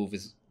 So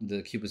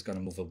the cube is going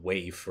to move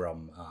away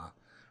from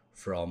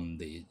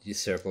the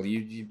circle.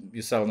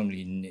 You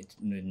seldomly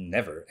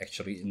never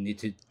actually need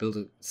to build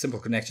a simple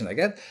connection like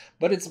that,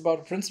 but it's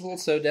about principle.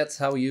 So that's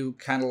how you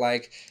kind of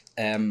like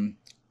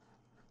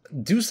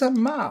do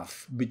some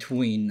math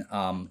between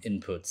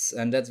inputs,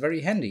 and that's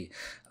very handy.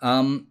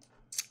 The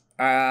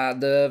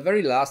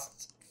very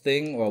last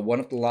thing, or one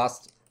of the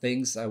last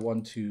things I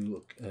want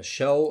to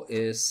show,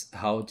 is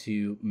how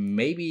to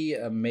maybe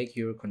make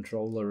your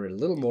controller a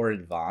little more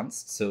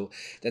advanced. So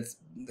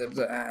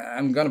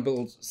I'm gonna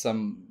build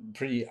some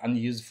pretty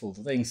unuseful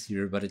things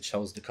here, but it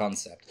shows the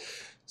concept.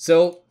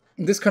 So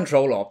this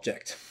control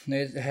object,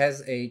 it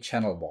has a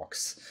channel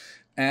box,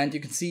 and you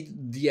can see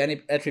the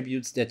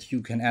attributes that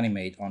you can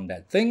animate on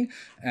that thing,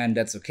 and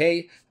that's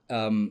okay.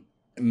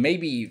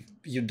 Maybe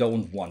you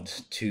don't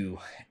want to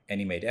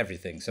animate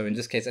everything. So in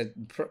this case, I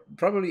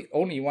probably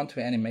only want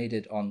to animate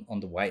it on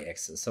the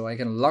Y-axis. So I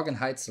can lock and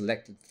hide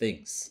selected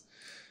things.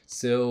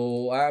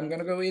 So I'm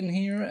gonna go in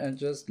here and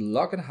just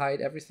lock and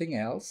hide everything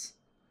else.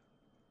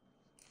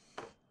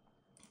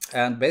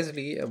 And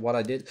basically what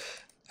I did,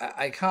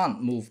 I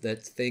can't move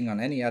that thing on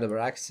any other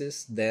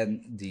axis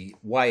than the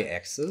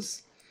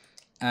Y-axis.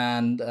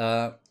 And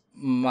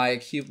my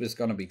cube is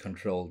going to be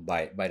controlled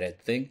by that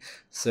thing.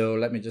 So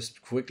let me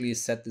just quickly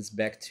set this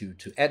back to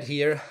add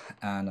here,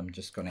 and I'm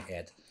just going to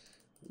add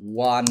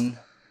 1,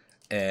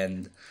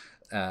 and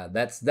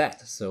that's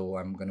that. So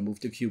I'm going to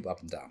move the cube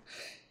up and down.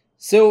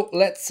 So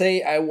let's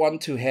say I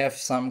want to have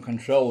some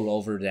control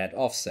over that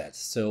offset.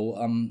 So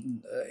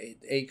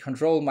a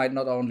control might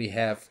not only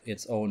have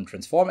its own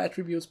transform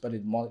attributes, but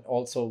it might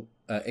also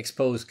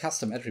expose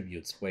custom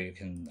attributes where you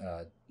can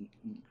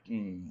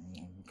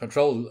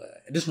control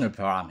additional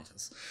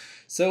parameters.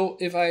 So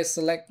if I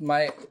select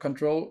my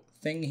control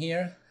thing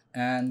here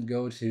and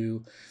go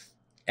to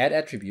add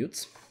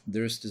attributes,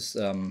 there's this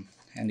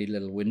handy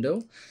little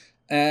window,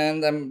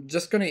 and I'm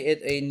just going to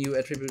add a new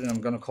attribute, and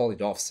I'm going to call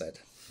it offset.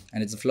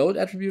 And it's a float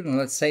attribute, and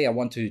let's say I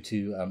want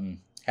to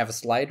have a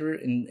slider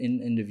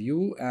in the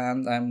view,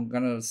 and I'm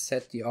gonna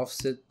set the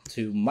offset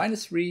to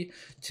 -3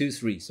 to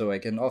 3, so I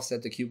can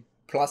offset the cube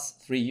plus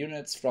 3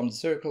 units from the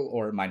circle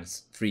or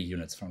minus 3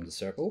 units from the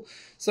circle.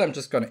 So I'm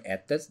just gonna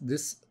add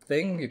this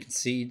thing. You can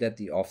see that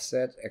the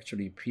offset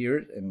actually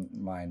appeared in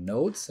my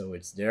node, so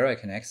it's there, I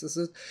can access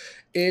it.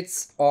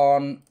 It's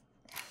on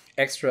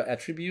extra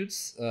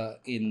attributes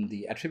in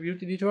the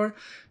attribute editor.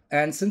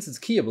 And since it's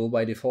keyable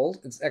by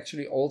default, it's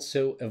actually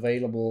also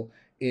available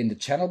in the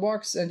channel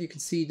box. And you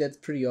can see that's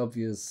pretty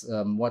obvious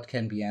what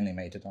can be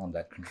animated on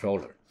that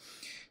controller.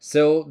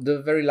 So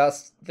the very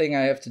last thing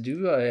I have to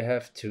do, I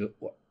have to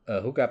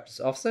hook up this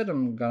offset.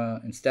 I'm gonna,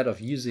 instead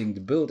of using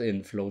the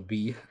built-in float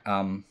B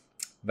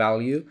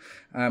value,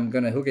 I'm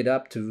gonna hook it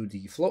up to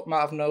the float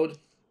marv node.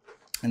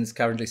 And it's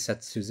currently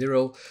set to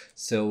 0.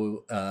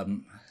 So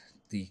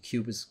the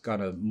cube is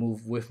gonna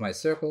move with my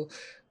circle,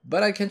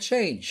 but I can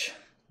change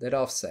that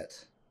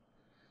offset.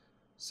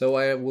 So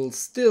I will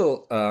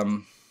still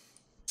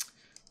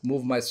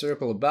move my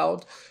circle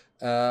about,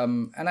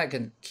 and I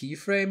can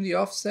keyframe the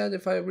offset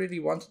if I really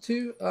wanted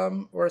to,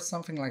 or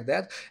something like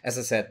that. As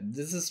I said,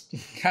 this is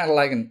kind of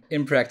like an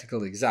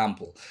impractical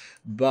example,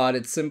 but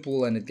it's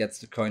simple and it gets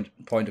the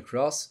point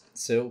across.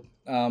 So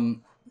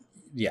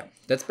yeah,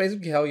 that's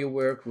basically how you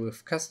work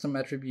with custom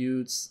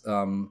attributes,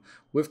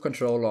 with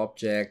control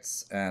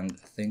objects and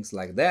things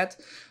like that.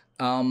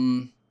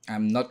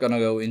 I'm not going to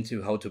go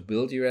into how to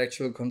build your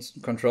actual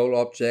control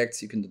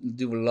objects. You can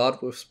do a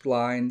lot with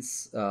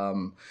splines.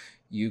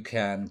 You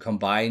can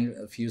combine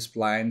a few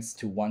splines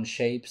to one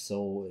shape.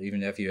 So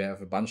even if you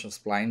have a bunch of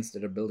splines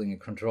that are building a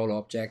control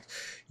object,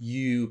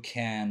 you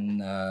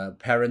can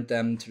parent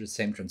them to the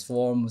same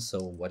transform. So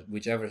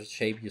whichever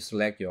shape you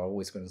select, you're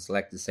always going to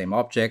select the same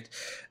object.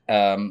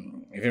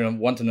 If you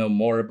want to know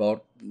more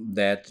about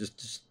that,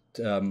 just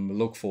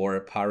look for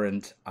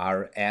parent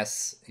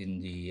rs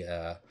in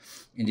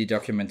the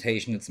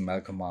documentation. It's a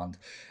mail command,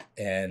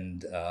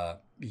 and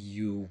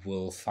you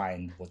will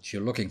find what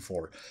you're looking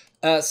for.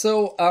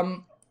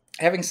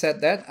 Having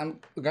said that,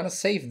 I'm gonna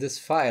save this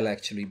file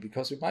actually,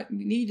 because we might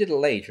need it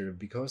later,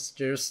 because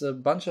there's a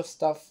bunch of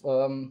stuff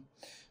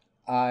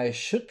I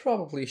should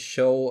probably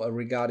show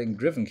regarding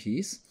driven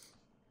keys.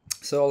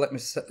 So let me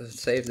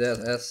save that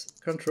as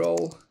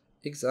control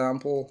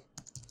example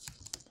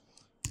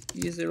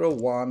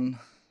e01.mb,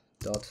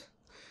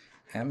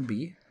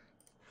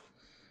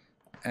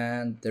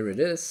 and there it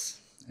is.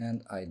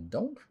 And I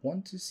don't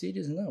want to see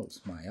this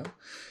nose, Maya.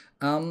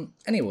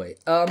 Anyway,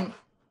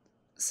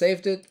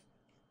 saved it,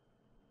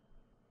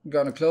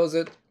 gonna close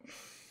it,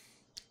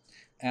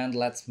 and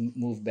let's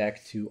move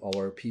back to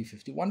our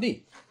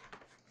P51D.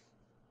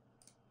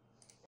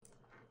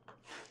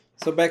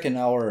 So back in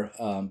our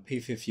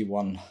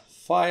P51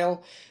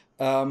 file,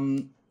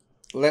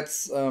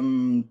 let's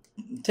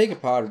take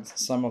apart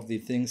some of the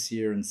things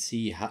here and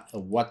see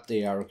what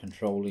they are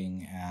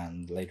controlling,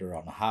 and later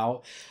on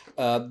how.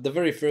 The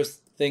very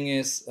first thing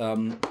is,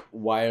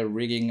 while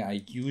rigging,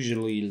 I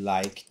usually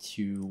like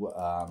to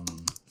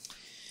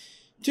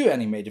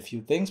animate a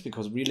few things,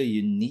 because really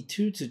you need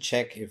to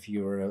check if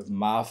your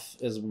math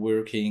is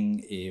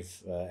working,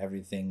 if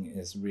everything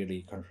is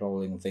really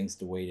controlling things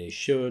the way they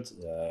should.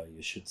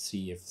 You should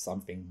see if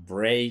something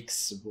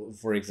breaks,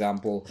 for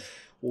example,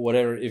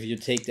 whatever. If you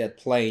take that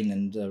plane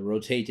and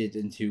rotate it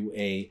into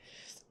a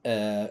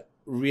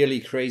really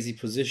crazy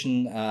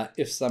position,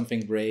 if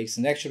something breaks,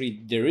 and actually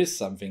there is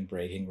something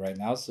breaking right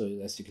now, so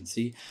as you can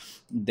see,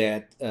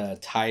 that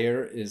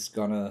tire is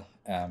gonna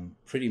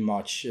pretty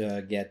much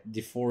get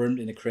deformed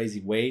in a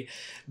crazy way.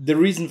 The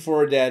reason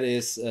for that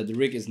is the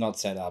rig is not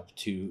set up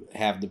to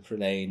have the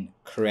plane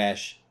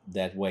crash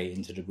that way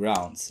into the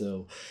ground.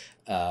 So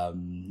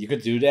you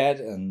could do that,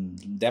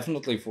 and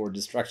definitely for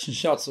destruction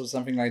shots or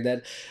something like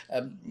that,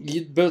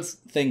 you'd build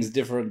things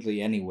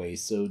differently anyway,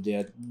 so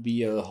there'd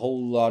be a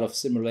whole lot of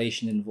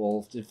simulation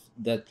involved if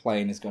that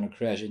plane is going to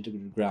crash into the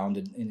ground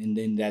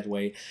in that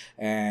way.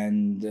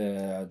 And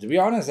to be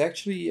honest,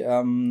 actually,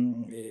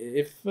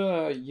 if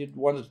you'd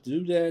wanted to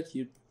do that,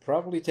 you'd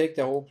probably take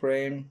the whole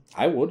plane.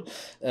 I would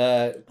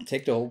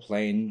take the whole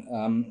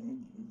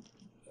plane,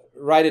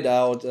 write it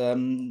out,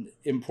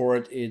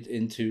 import it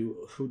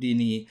into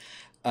Houdini,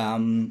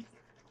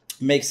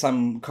 make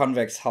some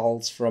convex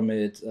hulls from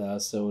it,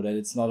 so that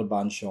it's not a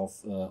bunch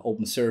of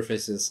open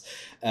surfaces,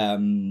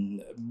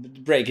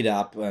 break it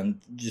up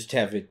and just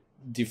have it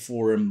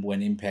deform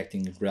when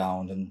impacting the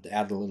ground, and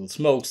add a little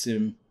smoke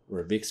sim, or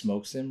a big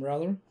smoke sim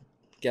rather.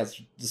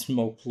 Guess the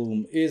smoke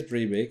plume is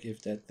pretty big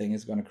if that thing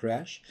is gonna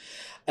crash.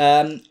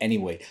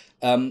 Anyway,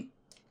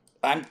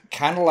 I'm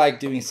kind of like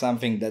doing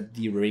something that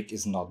the rig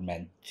is not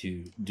meant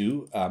to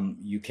do.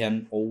 You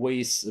can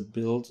always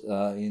build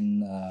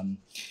in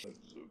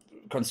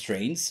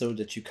constraints so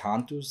that you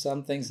can't do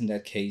some things. In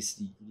that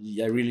case,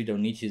 I really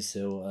don't need to.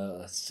 So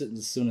as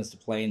soon as the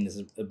plane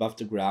is above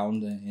the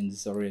ground in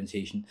this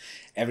orientation,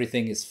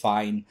 everything is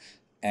fine.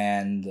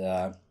 And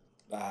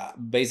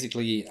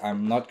basically,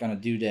 I'm not going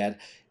to do that.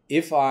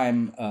 If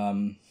I'm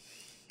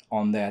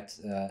on that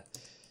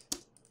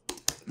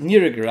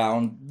near the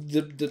ground,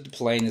 the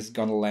plane is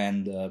gonna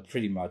land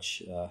pretty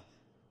much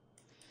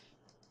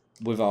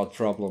without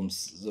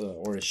problems,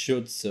 or it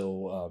should.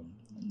 So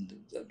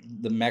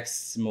the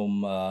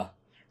maximum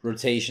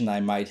rotation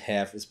I might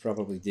have is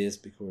probably this,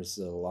 because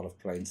a lot of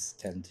planes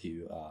tend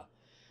to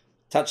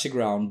touch the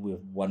ground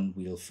with one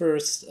wheel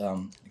first,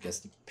 I guess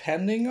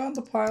depending on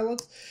the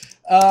pilot.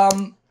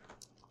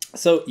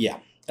 So yeah,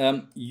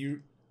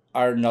 you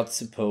are not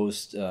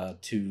supposed to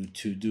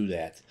do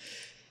that.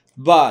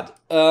 But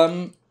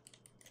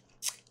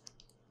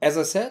as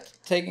I said,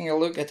 taking a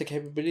look at the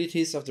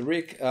capabilities of the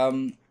rig,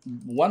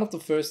 one of the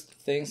first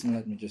things, and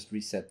let me just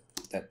reset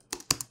that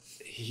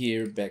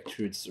here back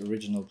to its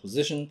original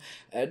position.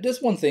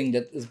 There's one thing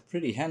that is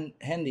pretty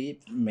handy,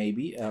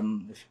 maybe, if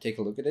you take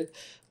a look at it.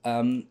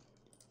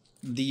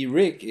 The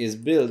rig is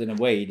built in a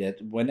way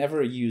that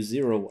whenever you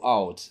zero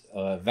out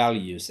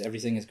values,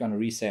 everything is going to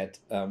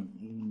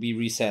be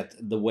reset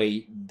the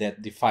way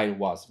that the file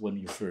was when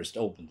you first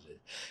opened it.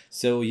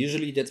 So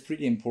usually that's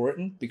pretty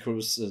important,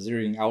 because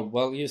zeroing out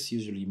values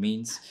usually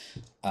means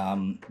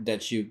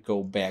that you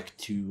go back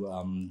to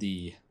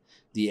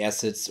the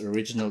asset's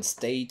original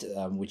state,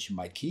 which you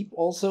might keep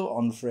also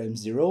on frame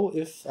 0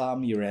 if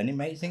you're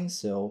animating.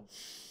 So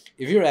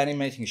if you're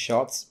animating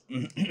shots,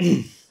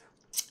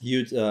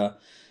 you'd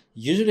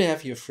usually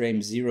have your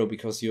frame 0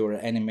 because you're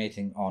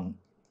animating on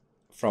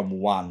from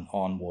 1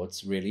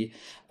 onwards, really.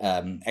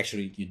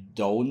 Actually, you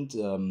don't.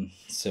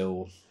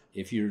 So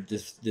if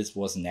this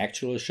was an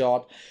actual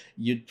shot,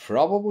 you'd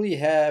probably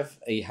have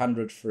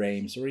 100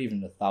 frames or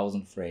even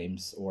 1,000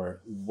 frames,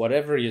 or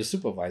whatever your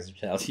supervisor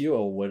tells you,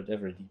 or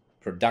whatever the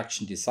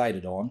production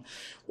decided on,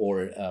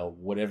 or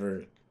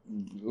whatever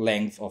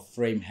length of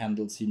frame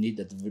handles you need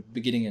at the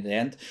beginning and the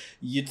end.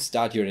 You'd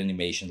start your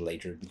animation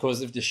later,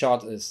 because if the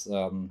shot is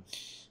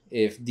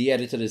if the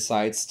editor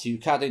decides to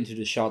cut into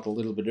the shot a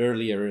little bit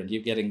earlier, and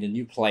you're getting the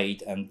new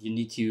plate, and you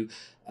need to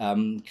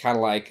kind of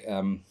like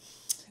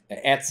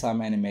add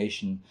some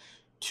animation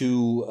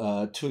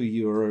to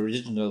your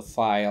original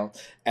file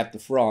at the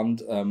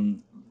front,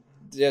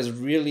 there's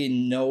really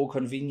no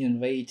convenient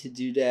way to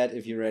do that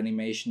if your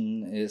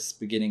animation is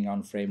beginning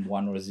on frame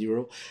 1 or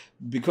 0,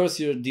 because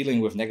you're dealing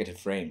with negative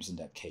frames in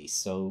that case.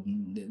 So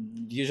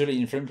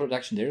usually in film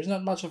production, there is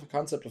not much of a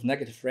concept of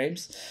negative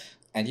frames.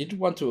 and you do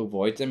want to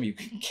avoid them. You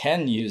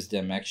can use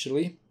them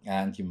actually,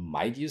 and you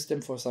might use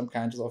them for some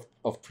kinds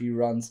of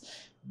pre-runs,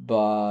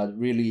 but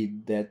really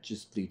that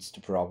just leads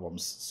to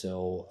problems.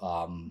 So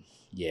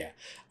yeah,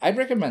 I'd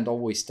recommend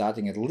always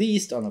starting at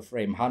least on a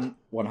frame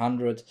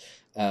 100.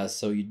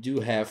 So you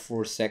do have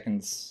 4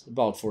 seconds,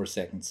 about 4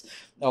 seconds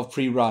of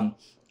pre-run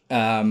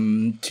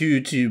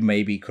to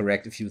maybe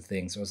correct a few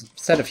things or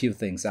set a few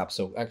things up.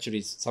 So actually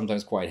it's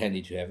sometimes quite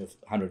handy to have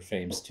 100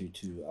 frames to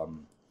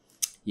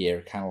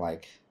yeah, kind of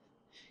like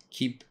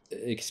keep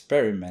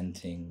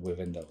experimenting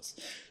within those.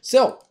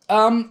 So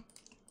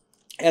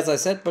as I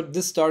said, but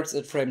this starts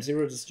at frame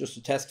 0. This is just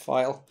a test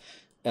file.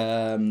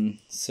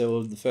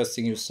 So the first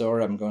thing you saw,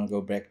 I'm going to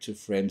go back to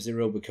frame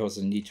 0 because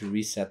I need to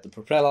reset the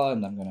propeller,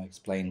 and I'm going to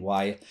explain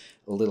why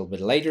a little bit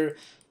later.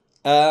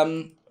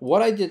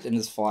 What I did in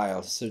this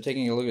file, so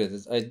taking a look at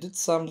this, I did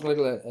some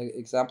little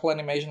example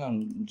animation.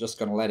 I'm just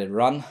going to let it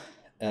run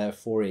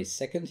for a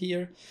second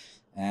here,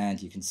 and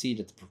you can see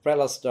that the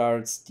propeller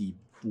starts, the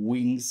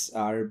wings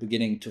are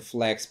beginning to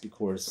flex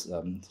because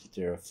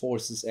there are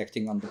forces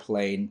acting on the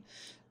plane.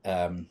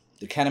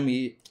 The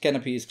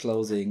canopy is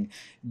closing.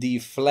 The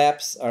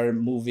flaps are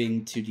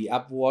moving to the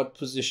upward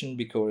position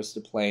because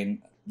the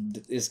plane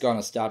is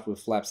gonna start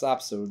with flaps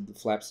up, so the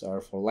flaps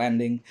are for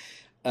landing.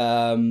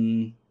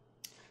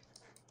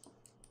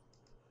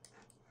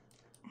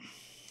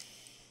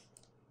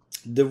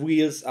 The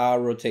wheels are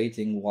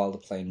rotating while the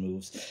plane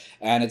moves,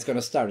 and it's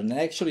gonna start. And I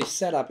actually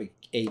set up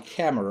a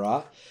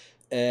camera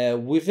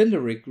within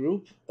the rig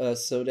group,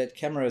 so that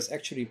camera is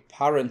actually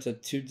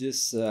parented to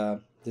this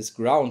this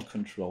ground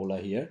controller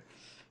here.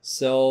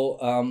 So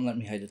let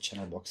me hide the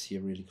channel box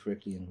here really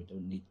quickly, and we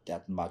don't need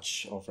that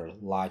much of a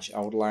large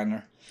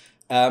outliner.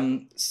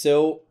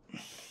 So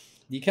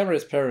the camera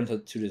is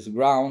parented to this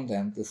ground,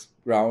 and this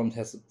ground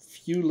has a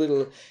few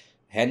little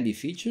handy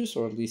features,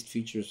 or at least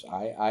features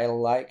I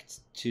liked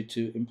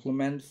to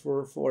implement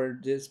for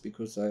this,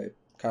 because I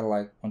kind of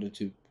like wanted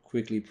to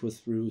quickly put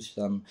through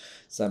some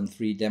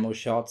 3 demo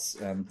shots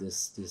and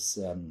this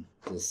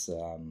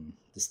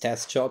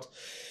test shot.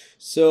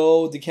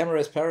 So the camera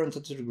is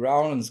parented to the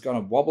ground, and it's gonna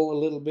wobble a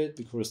little bit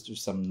because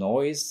there's some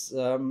noise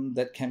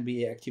that can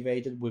be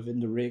activated within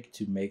the rig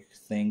to make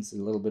things a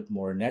little bit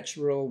more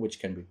natural, which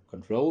can be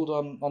controlled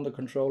on the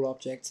control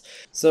objects.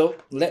 So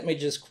let me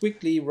just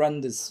quickly run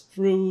this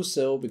through.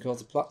 So because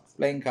the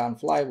plane can't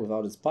fly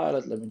without its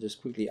pilot, let me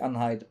just quickly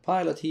unhide the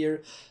pilot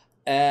here.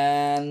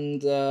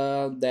 And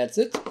that's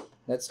it.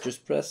 Let's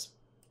just press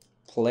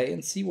play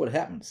and see what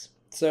happens.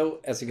 So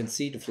as you can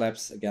see, the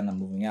flaps again are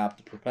moving up.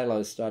 The propeller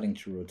is starting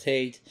to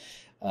rotate.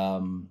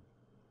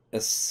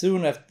 As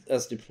soon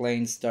as the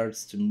plane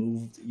starts to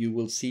move, you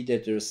will see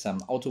that there's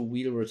some auto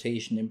wheel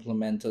rotation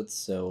implemented.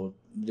 So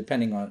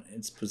depending on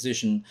its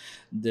position,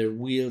 the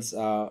wheels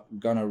are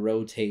gonna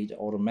rotate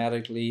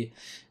automatically,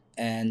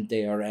 and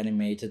they are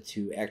animated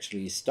to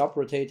actually stop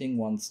rotating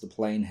once the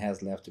plane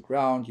has left the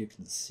ground. You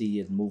can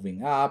see it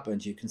moving up,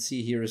 and you can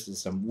see here is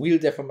some wheel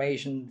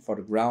deformation for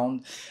the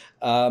ground.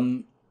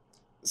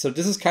 So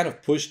this is kind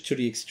of pushed to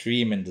the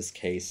extreme in this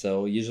case.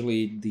 So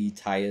usually the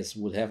tires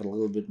would have a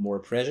little bit more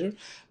pressure,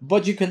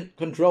 but you can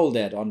control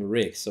that on the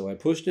rig. So I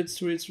pushed it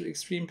to its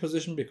extreme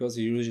position because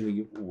you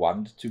usually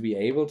want to be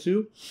able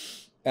to.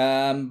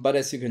 But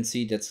as you can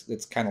see,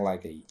 that's kind of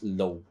like a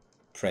low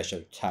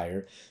pressure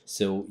tire,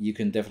 so you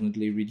can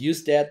definitely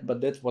reduce that, but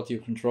that's what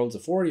your controls are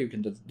for. You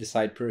can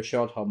decide per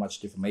shot how much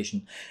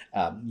deformation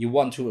you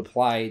want to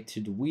apply to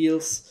the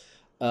wheels.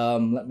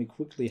 Let me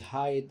quickly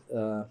hide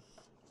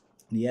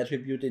the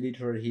attribute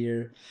editor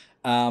here.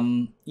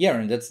 Yeah,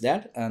 and that's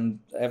that, and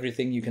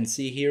everything you can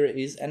see here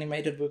is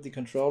animated with the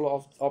control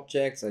of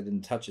objects. I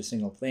didn't touch a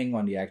single thing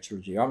on the actual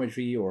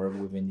geometry or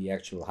within the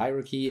actual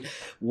hierarchy,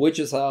 which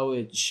is how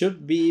it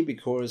should be,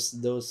 because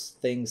those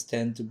things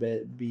tend to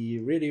be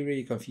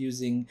really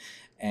confusing,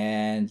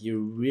 and you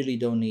really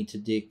don't need to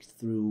dig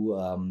through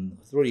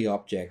the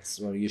objects,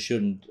 or you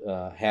shouldn't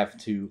have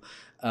to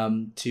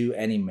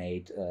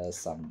animate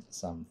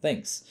some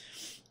things.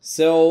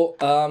 So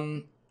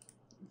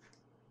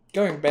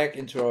going back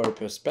into our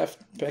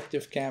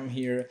perspective cam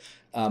here,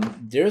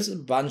 there's a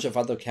bunch of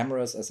other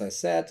cameras, as I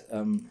said.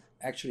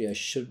 Actually, I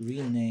should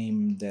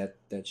rename that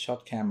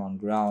shot cam on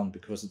ground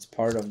because it's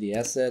part of the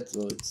asset.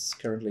 So it's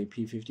currently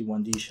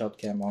P51D shot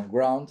cam on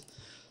ground.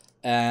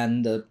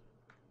 And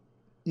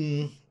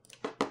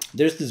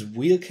there's this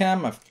wheel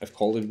cam. I've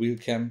called it wheel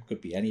cam.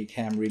 Could be any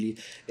cam really.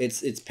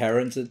 It's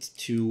parented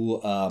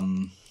to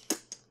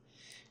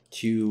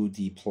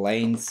the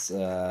plane's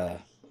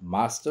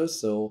master.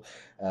 So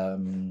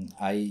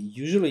I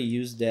usually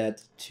use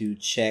that to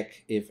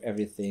check if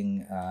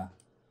everything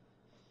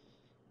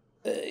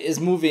is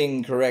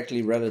moving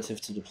correctly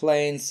relative to the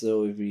plane.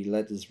 So if we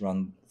let this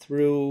run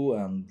through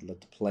and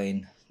let the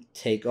plane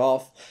take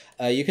off,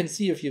 you can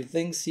see a few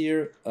things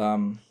here.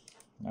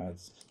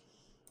 It's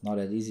not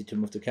that easy to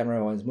move the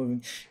camera while it's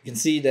moving. You can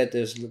see that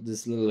there's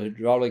this little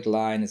hydraulic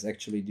line is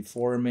actually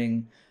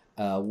deforming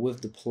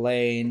with the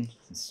plane.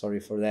 Sorry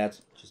for that,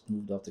 just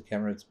moved off the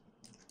camera. It's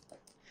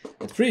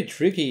It's pretty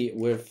tricky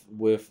with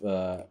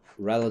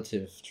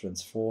relative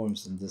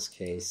transforms in this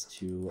case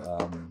to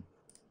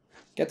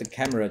get the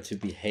camera to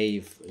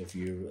behave if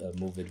you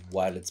move it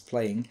while it's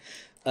playing.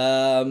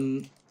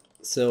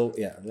 So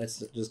yeah, let's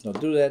just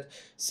not do that.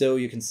 So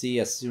you can see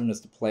as soon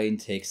as the plane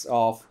takes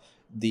off,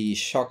 the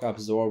shock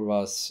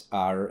absorbers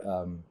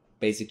are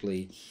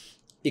basically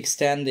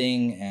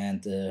extending,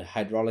 and the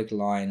hydraulic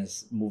line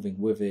is moving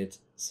with it,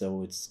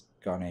 so it's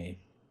gonna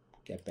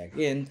get back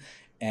in,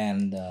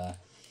 and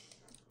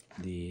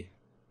the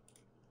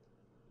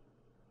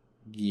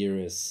gear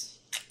is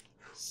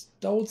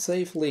stowed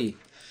safely.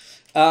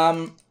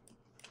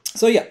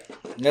 So yeah,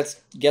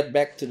 let's get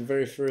back to the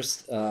very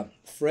first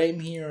frame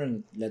here,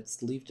 and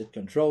let's leave the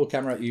control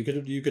camera. You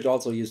could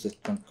also use the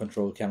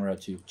control camera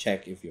to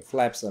check if your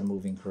flaps are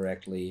moving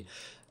correctly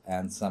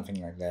and something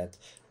like that.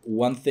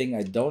 One thing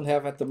I don't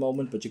have at the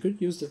moment, but you could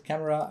use the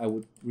camera, I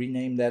would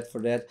rename that for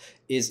that,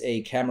 is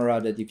a camera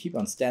that you keep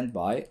on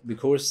standby,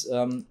 because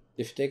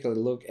if you take a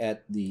look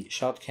at the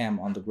shot cam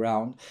on the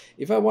ground,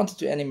 if I wanted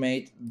to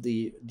animate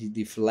the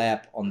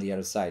flap on the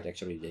other side,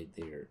 actually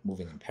they're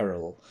moving in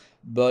parallel,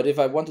 but if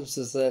I wanted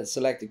to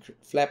select the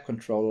flap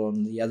control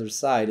on the other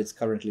side, it's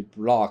currently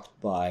blocked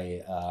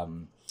by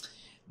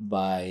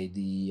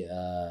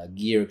the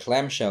gear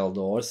clamshell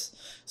doors.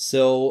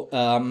 So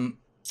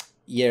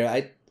yeah,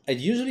 I'd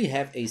usually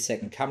have a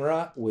second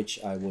camera, which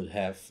I would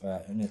have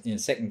in a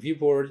second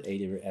viewport,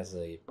 either as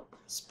a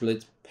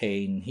split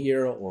pane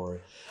here or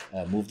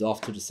moved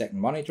off to the second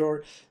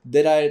monitor,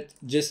 that I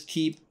just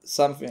keep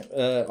something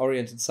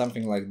oriented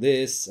something like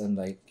this, and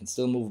I can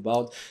still move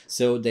about,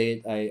 so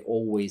that I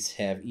always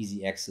have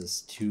easy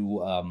access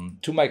to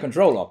my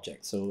control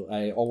object. So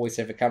I always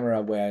have a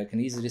camera where I can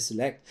easily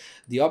select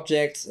the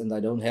objects, and I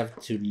don't have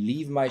to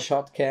leave my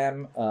shot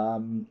cam,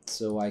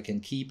 so I can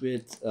keep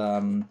it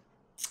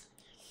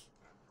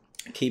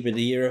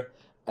here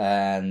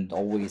and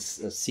always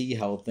see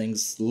how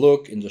things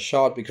look in the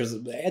shot, because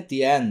at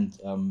the end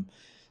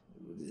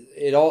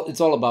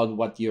it's all about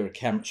what your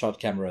shot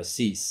camera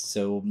sees.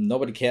 So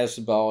nobody cares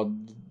about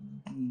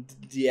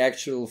the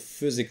actual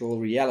physical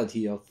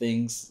reality of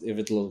things if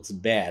it looks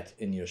bad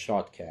in your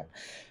shot cam.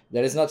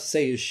 That is not to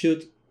say you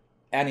should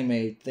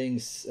animate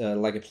things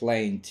like a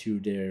plane to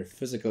their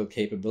physical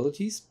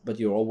capabilities, but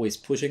you're always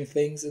pushing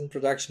things in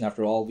production.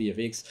 After all,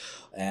 VFX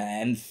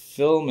and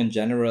film in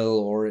general,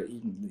 or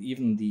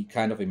even the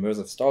kind of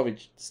immersive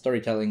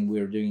storytelling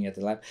we're doing at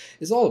the lab,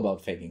 is all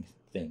about faking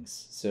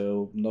things.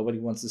 So nobody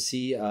wants to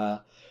see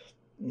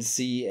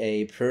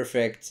a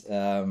perfect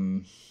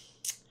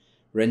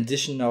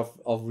rendition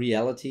of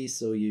reality,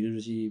 so you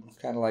usually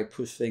kind of like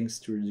push things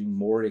to the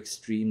more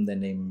extreme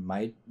than they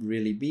might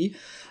really be.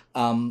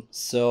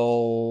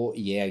 So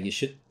yeah, you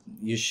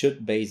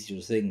should base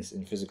your things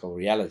in physical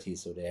reality,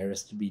 so there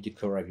has to be the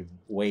correct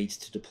weight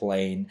to the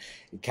plane.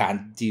 You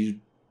can't do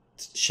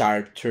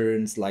sharp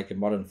turns like a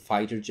modern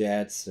fighter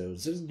jet. So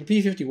the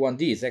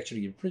P-51D is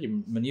actually a pretty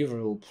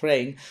maneuverable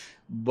plane,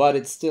 but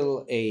it's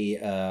still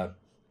a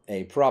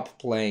prop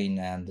plane,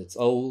 and it's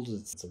old.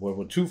 It's a World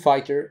War II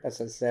fighter, as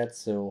I said.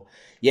 So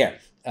yeah,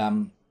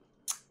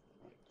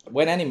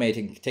 when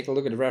animating, take a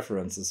look at the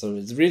references. So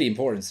it's really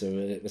important. So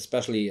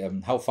especially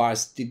how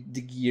fast the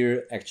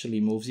gear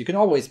actually moves. You can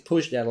always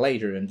push that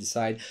later and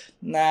decide,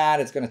 nah,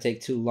 that's going to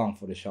take too long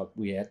for the shot.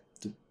 We had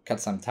to cut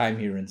some time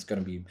here, and it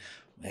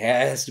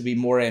has to be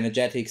more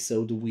energetic,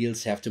 so the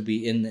wheels have to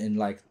be in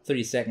like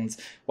 30 seconds,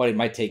 while it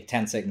might take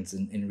 10 seconds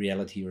in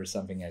reality or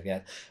something like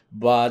that.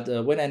 But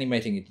when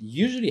animating, it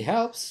usually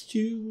helps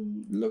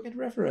to look at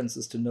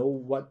references to know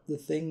what the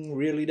thing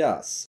really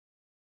does.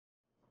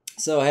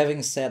 So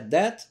having said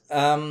that,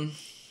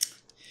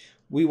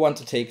 we want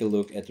to take a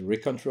look at the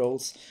rig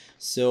controls.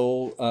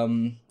 So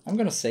I'm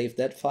going to save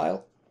that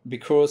file,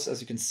 because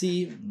as you can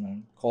see, I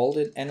called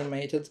it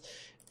animated.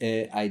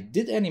 I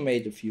did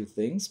animate a few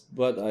things,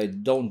 but I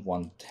don't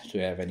want to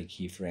have any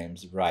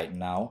keyframes right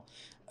now,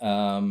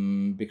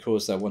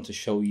 because I want to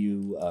show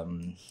you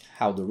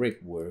how the rig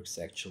works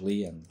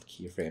actually, and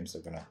keyframes are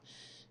gonna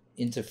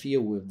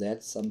interfere with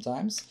that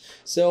sometimes.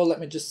 So let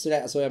me just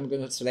select, so I'm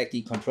going to select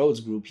the controls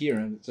group here,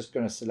 and I'm just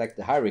going to select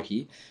the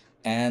hierarchy,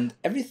 and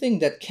everything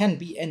that can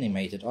be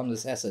animated on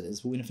this asset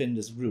is within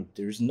this group.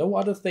 There's no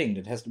other thing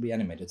that has to be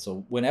animated.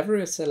 So whenever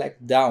I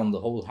select down the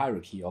whole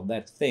hierarchy of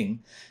that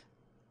thing,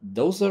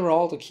 those are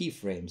all the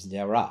keyframes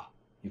there are.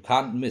 You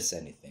can't miss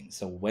anything.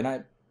 So when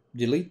I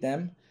delete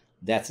them,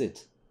 that's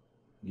it.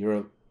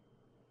 You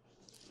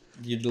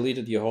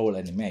deleted your whole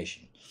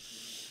animation.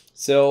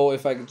 So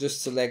if I could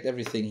just select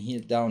everything here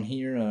down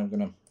here, and I'm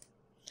gonna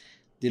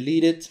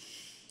delete it.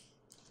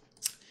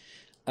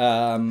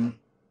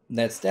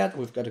 That's that.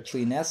 We've got a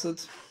clean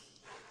asset.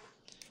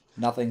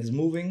 Nothing's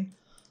moving.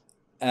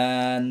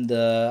 And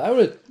I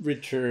will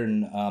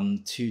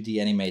return to the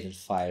animated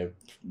file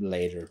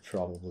later,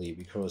 probably,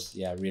 because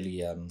yeah,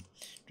 really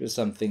there's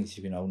some things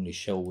you can only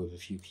show with a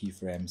few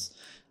keyframes,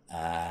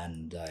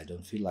 and I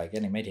don't feel like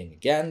animating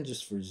again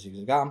just for this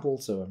example,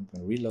 so I'm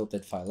going to reload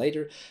that file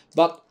later.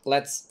 But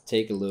let's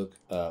take a look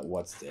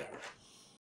what's there.